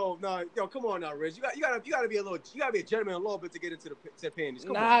 Yo, come on now, Rich. You gotta be a gentleman a little bit to get into the panties.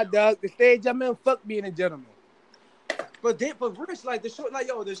 Come on, dog. The stage I'm in, fuck being a gentleman. But Rich, like the short, like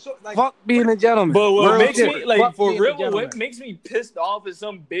fuck being a gentleman. But what makes me like for real? What makes me pissed off is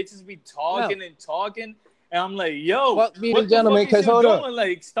some bitches be talking and talking, and I'm like, yo, fuck being a gentleman. Because hold on,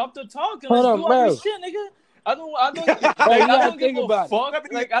 like stop the talking. Hold Let's on, do our shit, nigga. I don't give a fuck.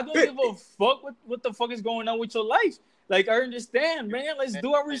 Like I don't give a fuck what the fuck is going on with your life. Like I understand, man. Let's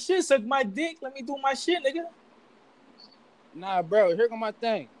do our shit. Suck my dick. Let me do my shit, nigga. Nah, bro. Here go my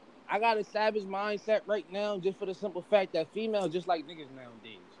thing. I got a savage mindset right now, just for the simple fact that females just like niggas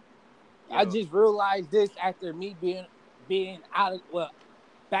nowadays. Yo. I just realized this after me being out of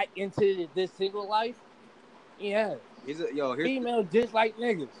back into this single life. Yeah. Females just like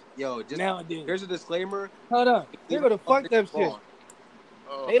niggas. Yo, just nowadays. Here's a disclaimer. Hold on. They're gonna fuck them shit.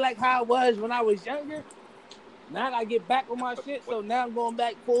 They like how it was when I was younger. Now I gotta get back on my shit, so now I'm going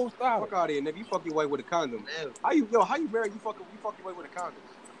back full style. Fuck out of here, nigga. You fuck your wife with a condom. Man. How you married? You fuck your wife with a condom.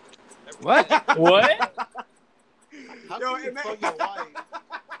 What? What? How can you fuck your wife?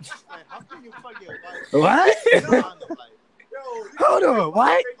 Like, how can you fuck your wife? What? Hold on,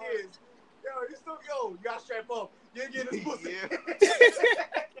 what? You gotta strap up. You ain't getting this pussy.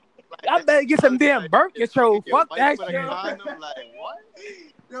 I better get some damn birth control. Fuck that shit. Like, what?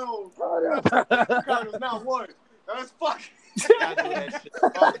 Yo, condom's not one. That's fuck.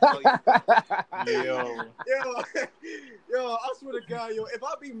 Yo, I swear to God, if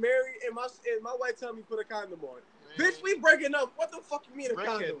I be married and my wife tell me put a condom on, bitch, we breaking up. What the fuck you mean a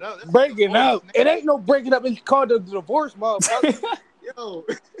condom? Breaking up? It ain't no breaking up. It's called a divorce, motherfucker.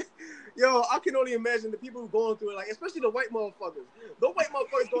 Yo, I can only imagine the people who going through it, like especially the white motherfuckers. The white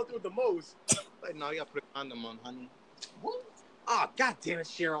motherfuckers going through it the most. Like, no, you gotta put a condom on, honey. What? Oh, God damn it,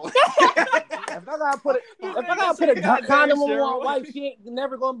 Cheryl. If I gotta put a condom on my wife, she ain't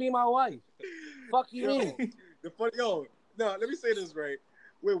never gonna be my wife. Fuck you mean? Let me say this right.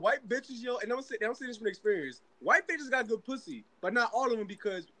 With white bitches, and I'm saying this from experience. White bitches got good pussy, but not all of them,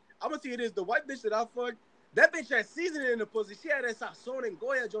 because I'm gonna tell you this: the white bitch that I fucked, that bitch had seasoning in the pussy. She had that sazon and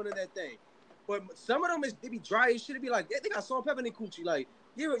goya joint in that thing. But some of them they be dry as shit. It be like they got salt and pepper in their coochie. Like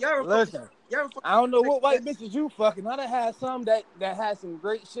listen, I don't know what white bitches you fucking. I done had some that had some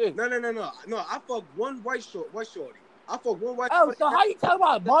great shit. No. I fucked one white shorty. I fucked one white. Oh, so how you talking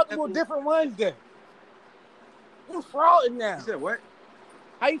about multiple different ones then? You frauding now. You said what?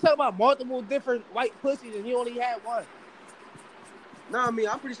 How you talking about multiple different white pussies and you only had one? No, I mean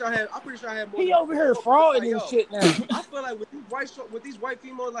I'm pretty sure I had more. He over here frauding and shit now. I feel like with these white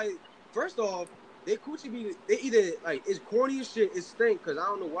females, like first off, they coochie they either like it's corny as shit, it stink, because I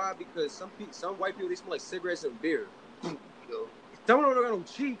don't know why, because some white people they smell like cigarettes and beer. Some of them don't got no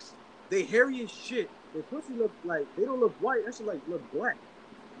cheeks, they hairy as shit. Their pussy look like they don't look white, that shit like look black.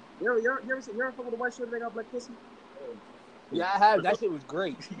 You ever fuck with a white shirt that got black pussy? Yeah, I have. That shit was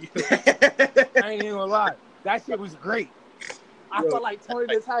great. I ain't even gonna lie. That shit was great. I felt like Tony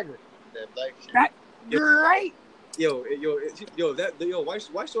the Tiger. That black shit. That great. White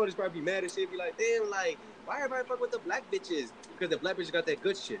shorties probably be mad as shit. Be like, damn, like, why everybody fuck with the black bitches? Because the black bitches got that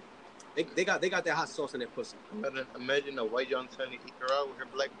good shit. They got that hot sauce in their pussy. Imagine a white young trying to eat her out with her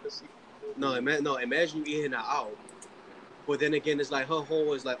black pussy. No, imagine you eating her out. But then again, it's like her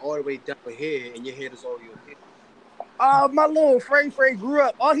hole is like all the way down here, and your head is all your head. My little Frey grew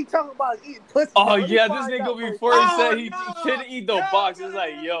up. All he talking about is eating pussy. Oh yeah, this nigga before he said he shouldn't eat no box. It's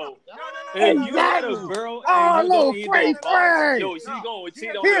like, yo, if you got a girl and you don't eat no box, yo, she gonna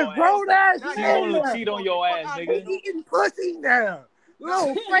cheat on your ass. She gonna cheat on your ass, nigga. He eating pussy now.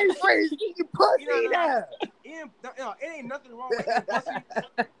 Little Frey is eating pussy now. It ain't nothing wrong with eating pussy,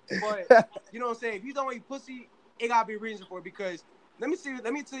 but you know what I'm saying. If you don't eat pussy, it gotta be a reason for it. Because let me tell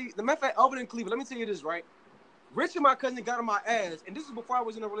you. The matter of fact, Elvin and Cleveland. Let me tell you this, right? Rich and my cousin got on my ass, and this is before I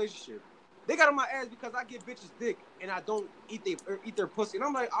was in a relationship. They got on my ass because I give bitches dick and I don't eat their pussy, and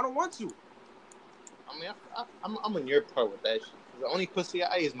I'm like, I don't want to. I mean, I'm on your part with that shit. The only pussy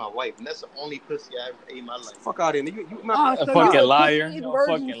I ate is my wife, and that's the only pussy I ever ate in my life. Fuck out of here, you a fucking liar, a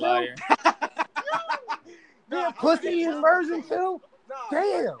fucking liar. Being pussy is version too.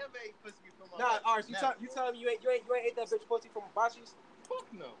 Damn. Nah, alright, so you telling me you ain't ate that bitch pussy from Bachi's? Fuck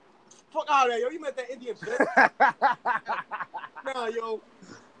no. Fuck out of there, yo. You met that Indian bitch. Nah, yo.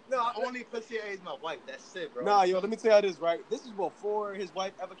 No, only pussy I ate is my wife. That's it, bro. Nah, yo. Let me tell you this, right? This is before his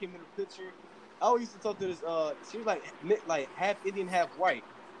wife ever came in the picture. I always used to talk to this. She was like half Indian, half white.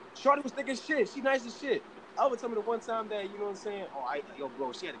 Shorty was thick as shit. She nice as shit. I would tell me the one time that, you know what I'm saying? Yo,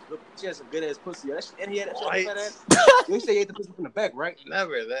 bro, she had some good ass pussy. And he had that ass. Yo, you say you ate the pussy from the back, right?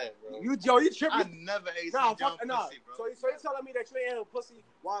 Never that, bro. You tripping? I never ate some pussy, bro. So you telling me that you ain't had a pussy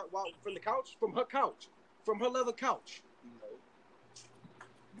while from the couch, from her leather couch? No.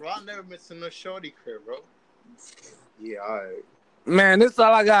 Bro, I never been to no shorty crib, bro. Yeah, all right. Man, this is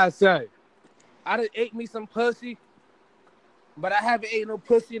all I gotta say. I done ate me some pussy, but I haven't ate no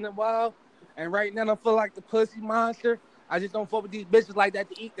pussy in a while. And right now I feel like the pussy monster. I just don't fuck with these bitches like that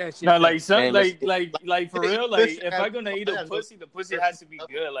to eat that shit. No, like like for real, like if I'm gonna eat a pussy, the pussy has to be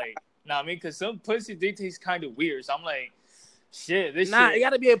good. Like, I mean, cause some pussy they taste kind of weird. So I'm like, shit, this shit. It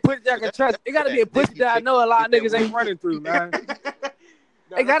gotta be a pussy that I can trust. It gotta be a pussy that I know a lot of niggas ain't running through, man.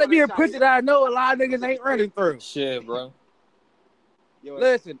 It gotta be a pussy that I know a lot of niggas ain't running through. Shit, bro.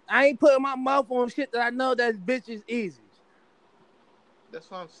 Listen, I ain't putting my mouth on shit that I know that bitch is easy. That's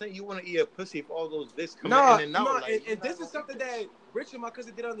what I'm saying. You want to eat a pussy if all those dicks come in and out. No, and this is something that Rich and my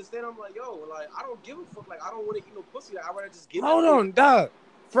cousin didn't understand. I'm like, yo, like, I don't give a fuck. Like, I don't want to eat no pussy. I'd rather just give Hold on, dog.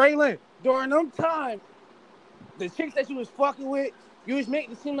 Fraylin, during them times, the chicks that you was fucking with, you was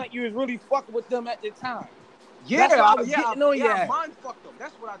making it seem like you was really fucking with them at the time. Yeah, I mind fucked them.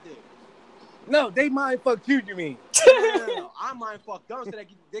 That's what I did. No, they mind fucked you mean? No, I mind fucked them so that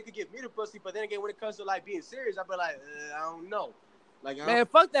they could give me the pussy. But then again, when it comes to like being serious, I'd be like, I don't know. Like, man,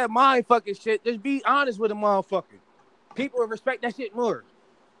 fuck that mind fucking shit. Just be honest with a motherfucker. People will respect that shit more.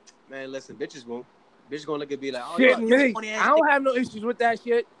 Man, listen, bitches gonna look at me like, oh, shit, me. I don't have no issues with that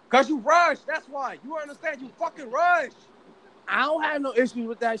shit. Cause you rush. That's why. You understand? You fucking rush. I don't have no issues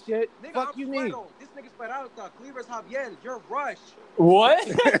with that shit. Nigga, fuck you mean? This nigga's Peralta, Cleaver's Javier. You're rush. What?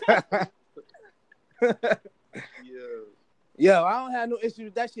 Yo, I don't have no issues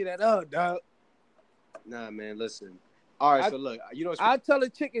with that shit at all, dog. Nah, man, listen. All right, so look, you know, I'll tell a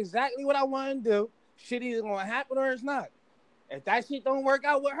chick exactly what I want to do. Shit either gonna happen or it's not. If that shit don't work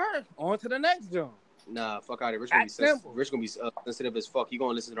out with her, on to the next job. Nah, fuck out of it. Rich gonna be sensitive as fuck. He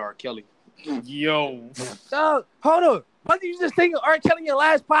gonna listen to R. Kelly. Yo. Dog, hold on. What did you just think of R. Kelly in your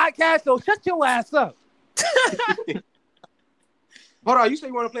last podcast? So shut your ass up. Hold on, you say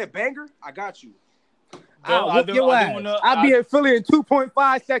you want to play a banger? I got you. I'll whoop your ass. I'll be in Philly in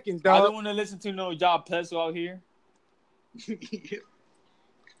 2.5 seconds, dog. I don't want to listen to no job peso out here.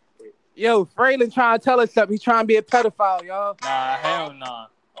 Yo, Fraylin trying to tell us something. He's trying to be a pedophile, y'all. Nah, hell nah.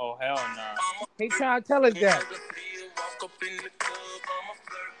 Oh, hell nah. He trying to tell us that.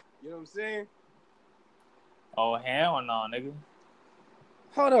 You know what I'm saying? Oh, hell nah, nigga.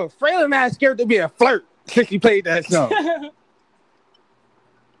 Hold on. Fraylin not scared to be a flirt since he played that song.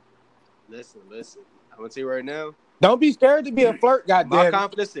 Listen. I'm going to tell you right now. Don't be scared to be a flirt, goddamn.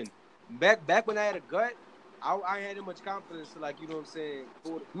 Listen, back when I had a gut, I ain't had that much confidence to, like, you know what I'm saying?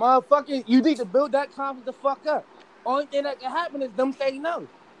 Motherfucking, you need to build that confidence the fuck up. Only thing that can happen is them say no.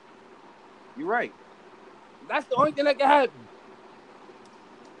 You're right. That's the only thing that can happen.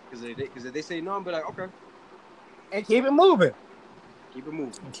 Because if they say no, I'm be like, okay. And keep it moving. Keep it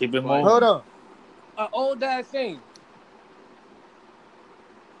moving. Hold on. An old ass thing.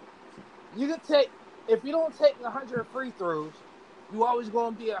 You can take, if you don't take 100 free throws, you always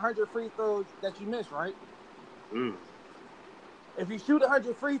going to be 100 free throws that you miss, right? Mm. If you shoot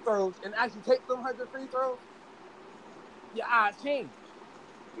 100 free throws and actually take them 100 free throws, your odds change.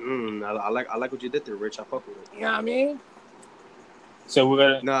 I like what you did there, Rich. I fuck with it. You know what I mean? So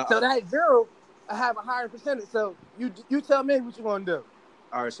we're gonna. So that zero, I have a higher percentage. So you tell me what you gonna do.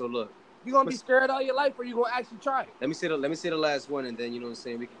 All right, so look. You gonna be scared all your life, or you gonna actually try it? Let me say the last one, and then you know what I'm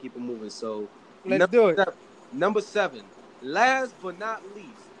saying. We can keep it moving. So let's do it. Number 7. Last but not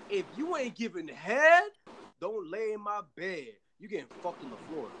least, if you ain't giving head, don't lay in my bed. You getting fucked on the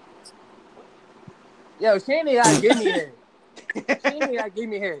floor. Yo, she ain't gotta give me head. She ain't gotta give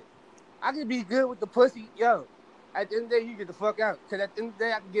me head. I can be good with the pussy. Yo, at the end of the day, you get the fuck out. Cause at the end of the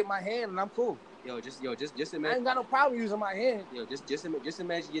day, I can get my hand and I'm cool. Just imagine. I ain't got no problem using my hand. Yo, just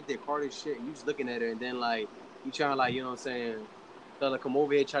imagine your dick hard as shit, and you just looking at her, and then like you trying to like, you know what I'm saying, tell her come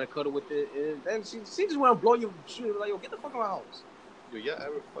over here, try to cuddle with it, and then she just want to blow your shit. Like, yo, get the fuck out of my house. Yo, y'all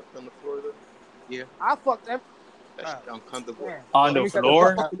ever fucked on the floor though? Yeah, I fucked that. That's uncomfortable. Yeah. On the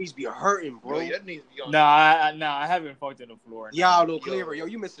floor? Your knees be hurting, bro. Yo, your knees be on. Nah, I haven't fucked on the floor. Y'all no clearer. Yo,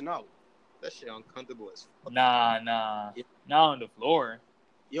 you missing out. That shit uncomfortable as fuck. Nah. Yeah. Not on the floor.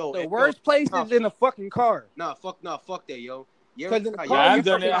 Yo, the worst place is in the fucking car. Nah, fuck that, yo. Because in the car, I have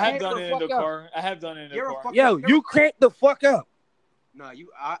done it in the car. I have done it in the car. Yo, you crank the fuck up. Nah,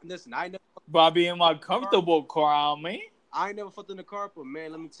 listen, I never. But I be in my comfortable car, man. I ain't never fucked in the car, but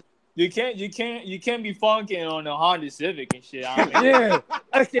man, let me tell you. You can't be funking on the Honda Civic and shit. I mean. Yeah,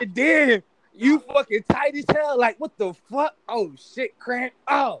 I said, damn, you fucking tight as hell. Like, what the fuck? Oh shit, crank.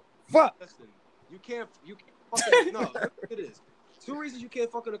 Oh fuck. Listen, you can't fucking no. Look at this. 2 reasons you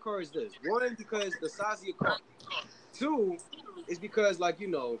can't fuck in a car is this. 1, because the size of your car. 2 is because, like, you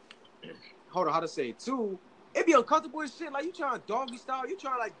know, hold on, how to say it? 2, it be uncomfortable as shit. Like, you trying to doggy style. You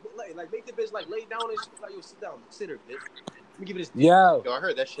trying to, like make the bitch, like, lay down and shit. Like, yo, sit down. Sit her, bitch. Let me give it this. Yo, I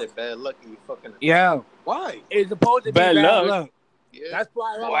heard that shit bad luck and you fucking. Yo. Why? It's supposed to be bad luck. Yeah. That's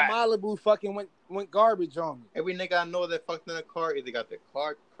why all my Malibu fucking went garbage on me. Every nigga I know that fucked in a car either got their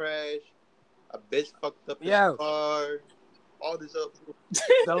car crashed, a bitch fucked up his car, all this up.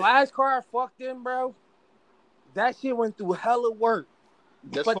 The last car I fucked in, bro, that shit went through hella work.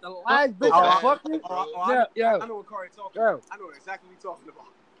 But the last bitch I fucked in, I know what car you're talking about. I know exactly what you're talking about.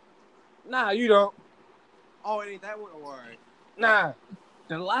 Nah, you don't. Oh, it ain't that one? Oh, all right. Nah.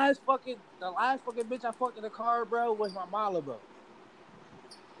 The last fucking bitch I fucked in the car, bro, was my Malibu.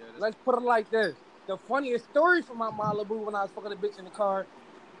 Yeah, let's put it like this. The funniest story for my Malibu when I was fucking a bitch in the car,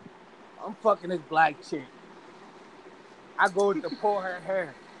 I'm fucking this black chick. I go to pull her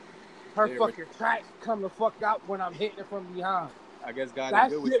hair. Her fucking tracks come the fuck out when I'm hitting it from behind. I guess God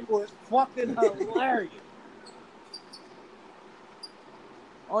that is good with shit you. was fucking hilarious.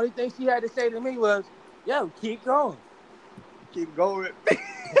 Only thing she had to say to me was, yo, keep going. Keep going.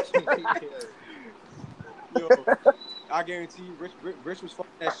 Yo, I guarantee you, Rich was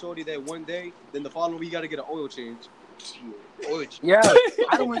fucking that shorty that one day. Then the following week, you got to get an oil change. Yeah,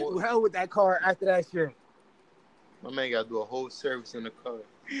 I done went through hell with that car after that shit. My man got to do a whole service in the car.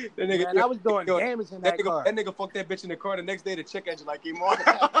 That nigga, man, I was doing damage in that car. That nigga fucked that bitch in the car. The next day, the check engine like came on.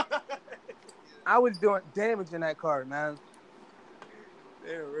 I was doing damage in that car, man.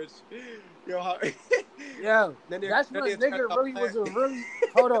 Damn, Rich. Yo, that's when a nigga really was a really.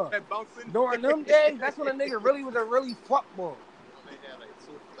 Hold on. During them days, that's when a nigga really was a really fuckboy.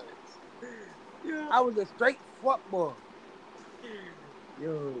 Yeah. I was a straight fuckboy.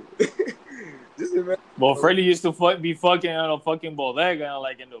 Yo. Well, Freddie used to be fucking on a fucking bodega,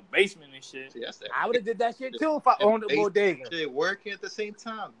 like in the basement and shit. See, I would have did that shit too if I owned a bodega. Shit, working at the same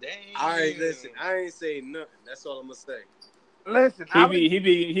time. Damn. All right, listen. I ain't saying nothing. That's all I'm gonna say. Listen, he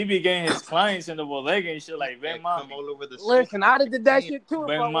be getting his clients in the bodega and shit like Ben Mami. All over the listen, I'd have did that shit too.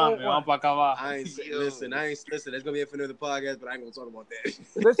 Ben Mami, I ain't listen. That's gonna be it for another podcast, but I ain't gonna talk about that.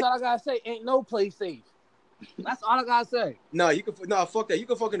 Listen, all I gotta say, ain't no place safe. That's all I gotta say. No, fuck that. You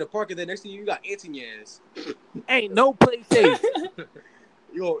can fuck in the park and then next thing you got ants in your ass. Ain't no place safe.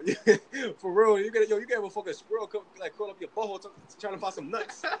 Yo, for real, you can have a fucking squirrel crawl up your butthole trying to find some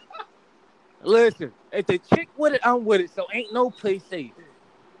nuts. Listen, if the chick with it, I'm with it. So ain't no place safe.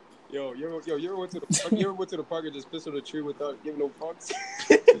 Yo, you ever went to the park? You ever went to the park and just pissed on a tree without giving no fucks?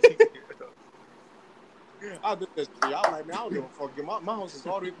 I did this tree. I'm like, man, I don't give a fuck. My house is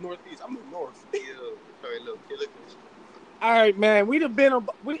all the way up northeast. I'm in the north. All right, man. We've been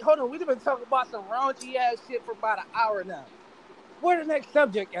talking about some raunchy ass shit for about an hour now. Where the next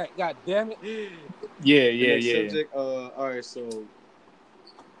subject at? God damn it. Yeah. Subject. All right, so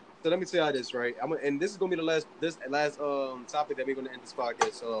let me tell you this, right? And this is gonna be the last topic that we're gonna end this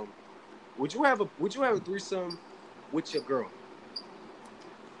podcast. Would you have a threesome with your girl?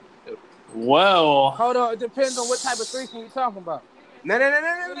 Well, hold on. It depends on what type of threesome you're talking about. No. I'm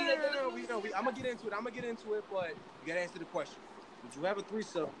gonna get into it. But you gotta answer the question. Would you have a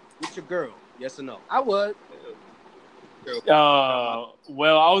threesome with your girl? Yes or no? I would.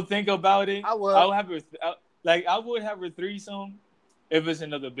 Well, I would think about it. I would. I would have I would have a threesome if it's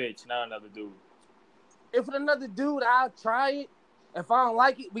another bitch, not another dude. If it's another dude, I'll try it. If I don't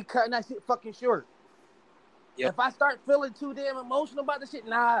like it, we cutting that shit fucking short. Yep. If I start feeling too damn emotional about this shit,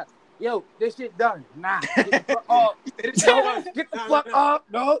 nah. Yo, this shit done. Nah. Get the fuck off. No, get the fuck off.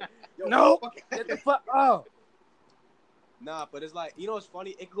 No. No. Get the fuck off. Nah, but it's like, you know, it's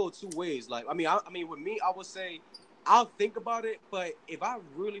funny. It could go two ways. Like, I mean, with me, I would say I'll think about it. But if I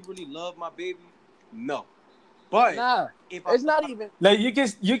really, really love my baby, no. But nah, it's not even like you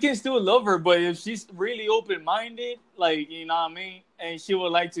can still love her, but if she's really open minded, like, you know what I mean, and she would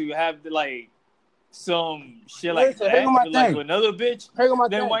like to have like some shit like that, like with another bitch,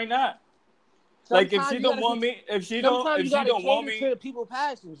 then why not? Sometimes like if she don't want me, if she don't want me, to people's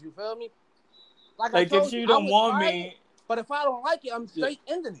passions, you feel me? Like if she don't want me, but if I don't like it, I'm straight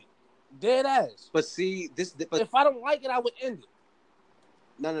ending it, dead ass. But see, but if I don't like it, I would end it.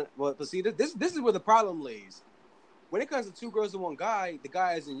 No. Well, but see, this is where the problem lays. When it comes to two girls and one guy, the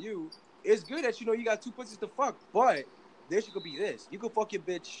guy isn't you. It's good that you got two pussies to fuck, but there should be this. You could fuck your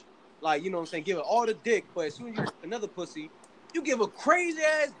bitch, like, you know what I'm saying, give her all the dick, but as soon as you get another pussy, you give a crazy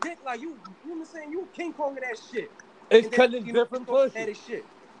ass dick, like you know what I'm saying, you King Kong of that shit. It's because it's different pussy. That is shit.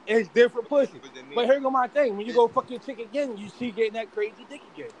 It's different pussy. But here go my thing. When you go fuck your chick again, you see getting that crazy dick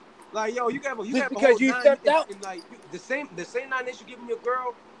again. Like, yo, you have because you stepped out. And, like, the same 9 inch you giving your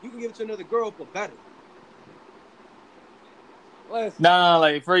girl, you can give it to another girl for better. Nah,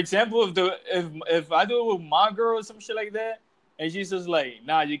 like for example, if I do it with my girl or some shit like that, and she's just like,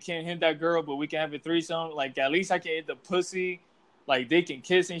 nah, you can't hit that girl, but we can have a threesome. Like at least I can hit the pussy, like they can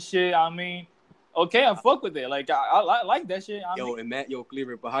kiss and shit. I mean, okay, I fuck with it. Like I like that shit.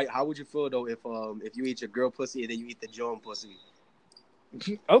 Cleaver, but how would you feel though if you eat your girl pussy and then you eat the John pussy?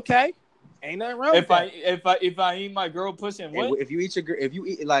 Okay, ain't nothing wrong with that. If I eat my girl pussy and what? If you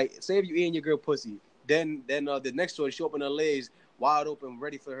eat like say if you eating your girl pussy, then the next one she open her legs wide open,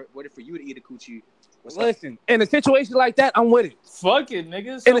 ready for you to eat a coochie. Listen, in a situation like that, I'm with it. Fuck it,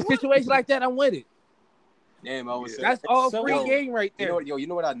 niggas. In a situation like that, I'm with it. Damn, I was that's all free game right there. You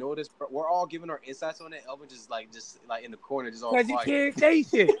know what I noticed? We're all giving our insights on it. Elvin just like in the corner, just all because he can't say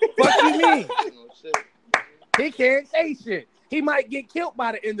shit. What you mean? He can't say shit. He might get killed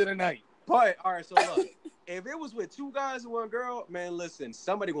by the end of the night. But all right, so look, if it was with two guys and one girl, man, listen,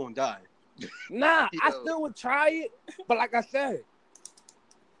 somebody gonna die. Nah, I still would try it, but like I said,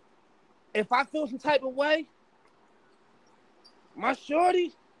 if I feel some type of way, my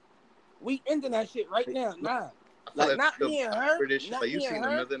shorty, we ending that shit right now. Nah, like not me and her. Like you seen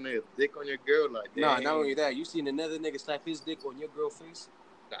another nigga dick on your girl, like nah, not only that, you seen another nigga slap his dick on your girl's face.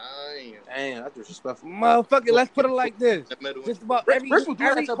 Damn, that's disrespectful. Motherfucker, let's put it like this. Just about every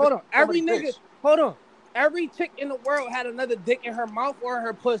nigga, hold on. Every chick in the world had another dick in her mouth or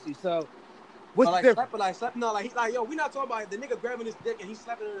her pussy. So, what's different? He's like, yo, we not talking about the nigga grabbing his dick and he's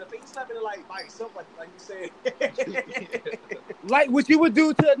slapping it in the face. He's slapping it like by himself, like you said. Like what you would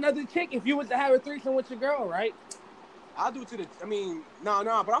do to another chick if you was to have a threesome with your girl, right? I'll do but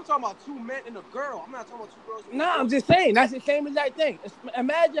I'm talking about two men and a girl. I'm not talking about two girls. I'm just saying that's the same exact thing.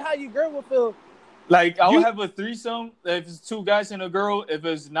 Imagine how your girl would feel. Like I would have a threesome if it's two guys and a girl. If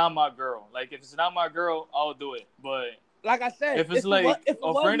it's not my girl, like if it's not my girl, I'll do it. But like I said, if it's like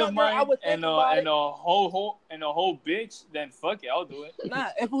a friend of mine and a whole bitch, then fuck it, I'll do it. Nah,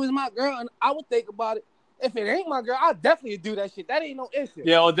 if it was my girl, and I would think about it. If it ain't my girl, I'll definitely do that shit. That ain't no issue.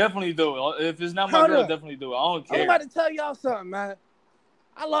 Yeah, I'll definitely do it. If it's not my girl, I'll definitely do it. I don't care. I'm about to tell y'all something, man.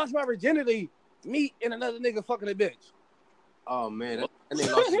 I lost my virginity, me and another nigga fucking a bitch. Oh man, that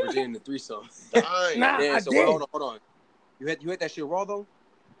nigga lost his virginity in the threesome. Nah, I did. Hold on. You had that shit raw though?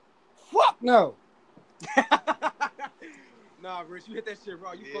 Fuck no. Nah, Rich, you hit that shit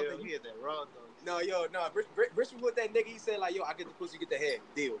raw. You hit that raw though. Rich was with that nigga. He said like, yo, I get the pussy, you get the head.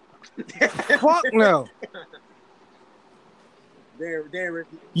 Deal. Fuck no. Damn, Rick.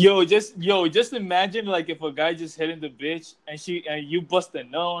 Yo, just imagine like if a guy just hitting the bitch and you bust a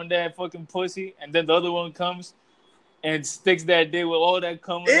nut on that fucking pussy, and then the other one comes and sticks that dick with all that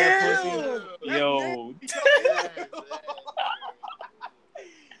cum in that pussy. Yo.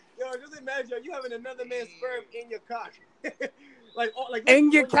 Yo, just imagine you having another man's sperm in your cock. like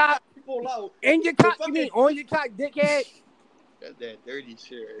in your cock. In your cock, you mean on your cock, dickhead? That's that dirty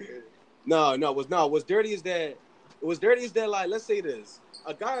shit right here. No, what's dirty is that like, let's say this.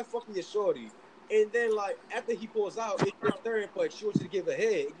 A guy fucking your shorty, and then like after he pulls out, it's your turn, but she wants you to give a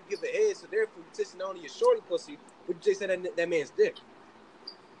head. You give a head, so therefore you tasting not only your shorty pussy, but you just said that man's dick.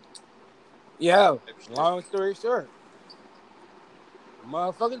 Yeah. Long story short.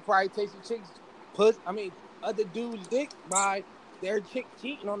 Motherfuckers probably take some chicks, other dudes' dick by their chick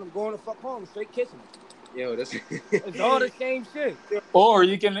cheating on them, going to fuck home, straight kissing them. Yo, that's it's all the same shit. Or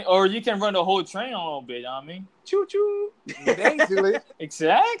you can run the whole train on a bit. You know what I mean, choo choo. Basically,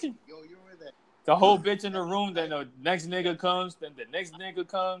 exactly. Yo, you're that. The whole bitch in the room. Then the next nigga comes. Then the next nigga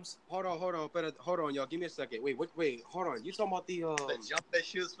comes. Hold on, y'all. Give me a second. Wait, hold on. You talking about the jump that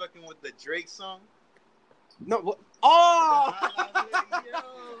she was fucking with the Drake song? No, what? Oh! I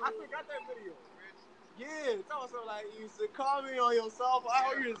forgot that video. Yeah, that was like you used to call me on your cell phone.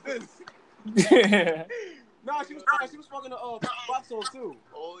 How is this? No, she was fucking the pop song too.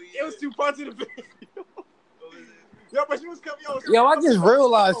 Oh yeah. It was 2 parts of the video. Yo, but she was coming. Yo, I just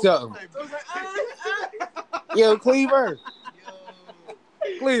realized something. So it was like, Yo, Cleaver.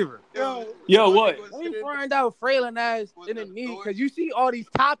 Cleaver. Yo, what? Let me find out Fraylin ass in the knee, because you see all these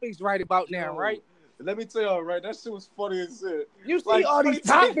topics right about now, right? Let me tell y'all, right? That shit was funny as shit. You see all these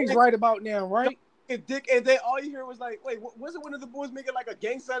topics right about now, right? And Dick, and then all you hear was like, wait, was it one of the boys making like a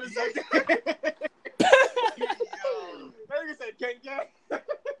gang sign or something? That nigga said gang.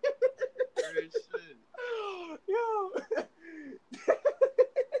 Yo.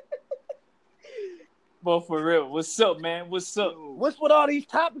 But for real, what's up, man? What's up? What's with all these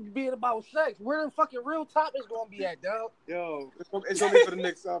topics being about sex? Where the fucking real topics gonna be at, dog? Yo, it's only for the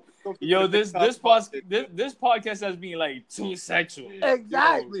next topic. Yo, this podcast has been like too sexual.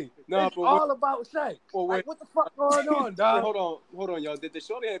 Exactly. No, it's all about sex. Well, like, what the fuck going on, dog? Hold on, y'all. Did the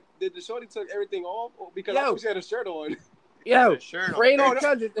shorty took everything off? Because I wish she had a shirt on. Yo, Fraylin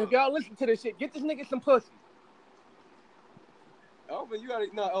cousins, if y'all listen to this shit, get this nigga some pussy. Oh, but you gotta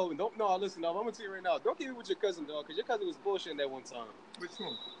listen, I'm gonna tell you right now. Don't get me with your cousin, dog, because your cousin was bullshitting that one time. Which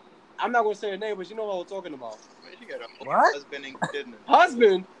one? I'm not gonna say her name, but you know what I'm talking about. Man, she got a husband and kid.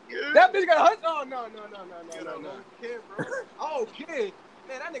 Husband? Yeah. That bitch got a husband? Oh no. Kid, bro. Oh, kid.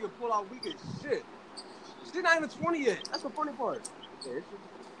 Man, that nigga pull out weak as shit. She's not even 20 yet. That's the funny part.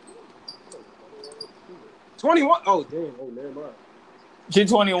 21? Oh, damn. Oh, never mind. She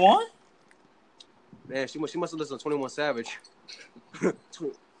 21? Man, she must have listened to 21 Savage.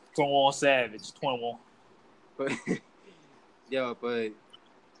 21 Savage, 21. But yeah, but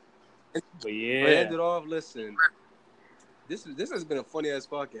yeah. But end it off. Listen, this has been a funny ass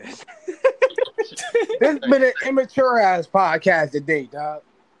podcast. This has been an immature ass podcast today, dog.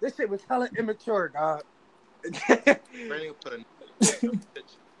 This shit was hella immature, dog.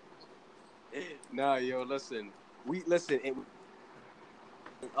 Nah, yo, listen.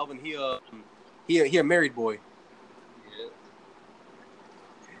 Alvin, he a married boy.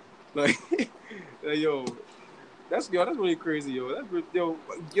 Like, yo, that's really crazy, yo. Yo,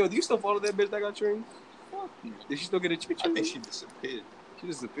 do you still follow that bitch that got trained? Did she still get a chick? I think she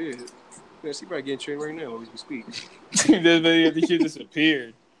disappeared. Yeah, she probably getting trained right now as we speak. She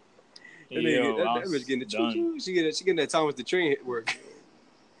disappeared. Yo, that bitch getting the choo-choo. She getting that time with the train work.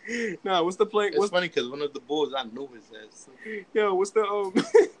 Nah, what's the plan? It's funny because one of the boys I knew his ass. Yo, what's the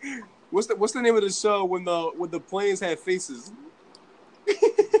what's the name of the show when the planes had faces?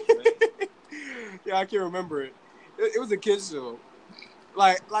 Yeah, I can't remember it. It was a kids show.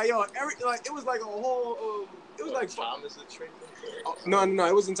 Like yo, it was like a whole. It was like Thomas the Train. No,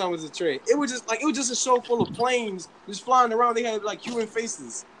 it wasn't Thomas the Train. It was just a show full of planes just flying around. They had like human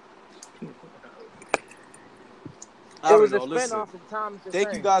faces. It was a spinoff of Thomas the Train.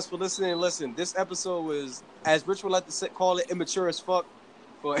 Thank you guys for listening. Listen, this episode was, as Rich would like to call it, immature as fuck.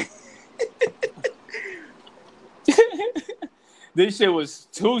 But this shit was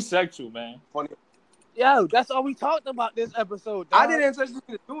too sexual, man. Funny. Yo, that's all we talked about this episode, dog. I didn't have anything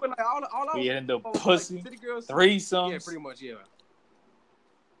to do it. Like all we had the pussy, like, threesomes. Yeah, pretty much, yeah.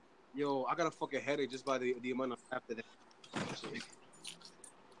 Yo, I got a fucking headache just by the amount of after that.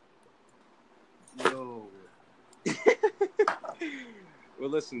 Yo. Well,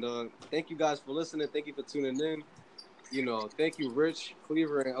 listen, dog. Thank you guys for listening. Thank you for tuning in. You know, thank you, Rich,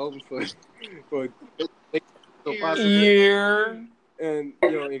 Cleaver, and Elvin for so positive. Yeah. And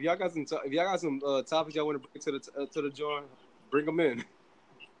you know, if y'all got some topics y'all want to bring to the jar, bring them in.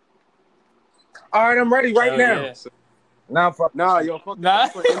 All right, I'm ready right now. Yeah. So, fuck.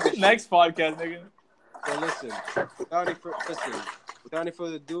 Next podcast, nigga. So listen, without any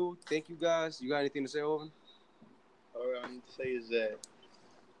further ado, thank you guys. You got anything to say, Owen? All I need to say is that,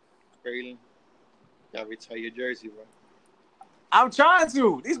 Braylon, y'all retire your jersey, bro. I'm trying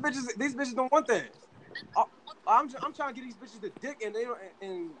to. These bitches don't want that. I'm trying to get these bitches the dick, and they don't.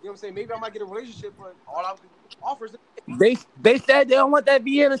 And you know what I'm saying? Maybe I might get a relationship, but all I offers. They said they don't want that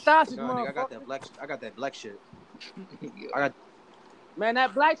Vienna sausage, no, nigga, I got that black shit. Man,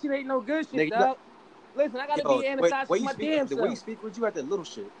 that black shit ain't no good shit, nigga, dog. Listen, I gotta be Anastasia for my damn the self. way you speak with you at that little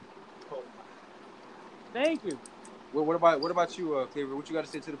shit. Thank you. Well, what about you, Cleaver? What you got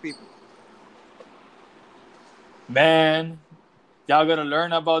to say to the people? Man, y'all gotta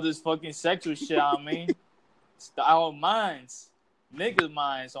learn about this fucking sexual shit. I mean, our minds, niggas'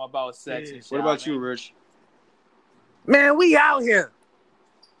 minds are about sex and shit. What about you, Rich? Man, we out here.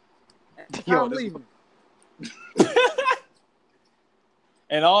 Yo, I'm leaving.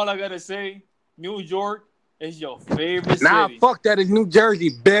 And all I gotta say, New York is your favorite Nah, city. fuck that. It's New Jersey,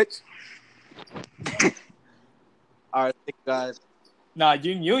 bitch. All right, thank you guys. Nah,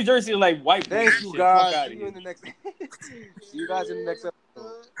 New Jersey is like white people. Thank you shit. guys. Fuck See you in the next. See you guys in the next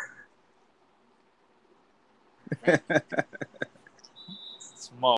episode.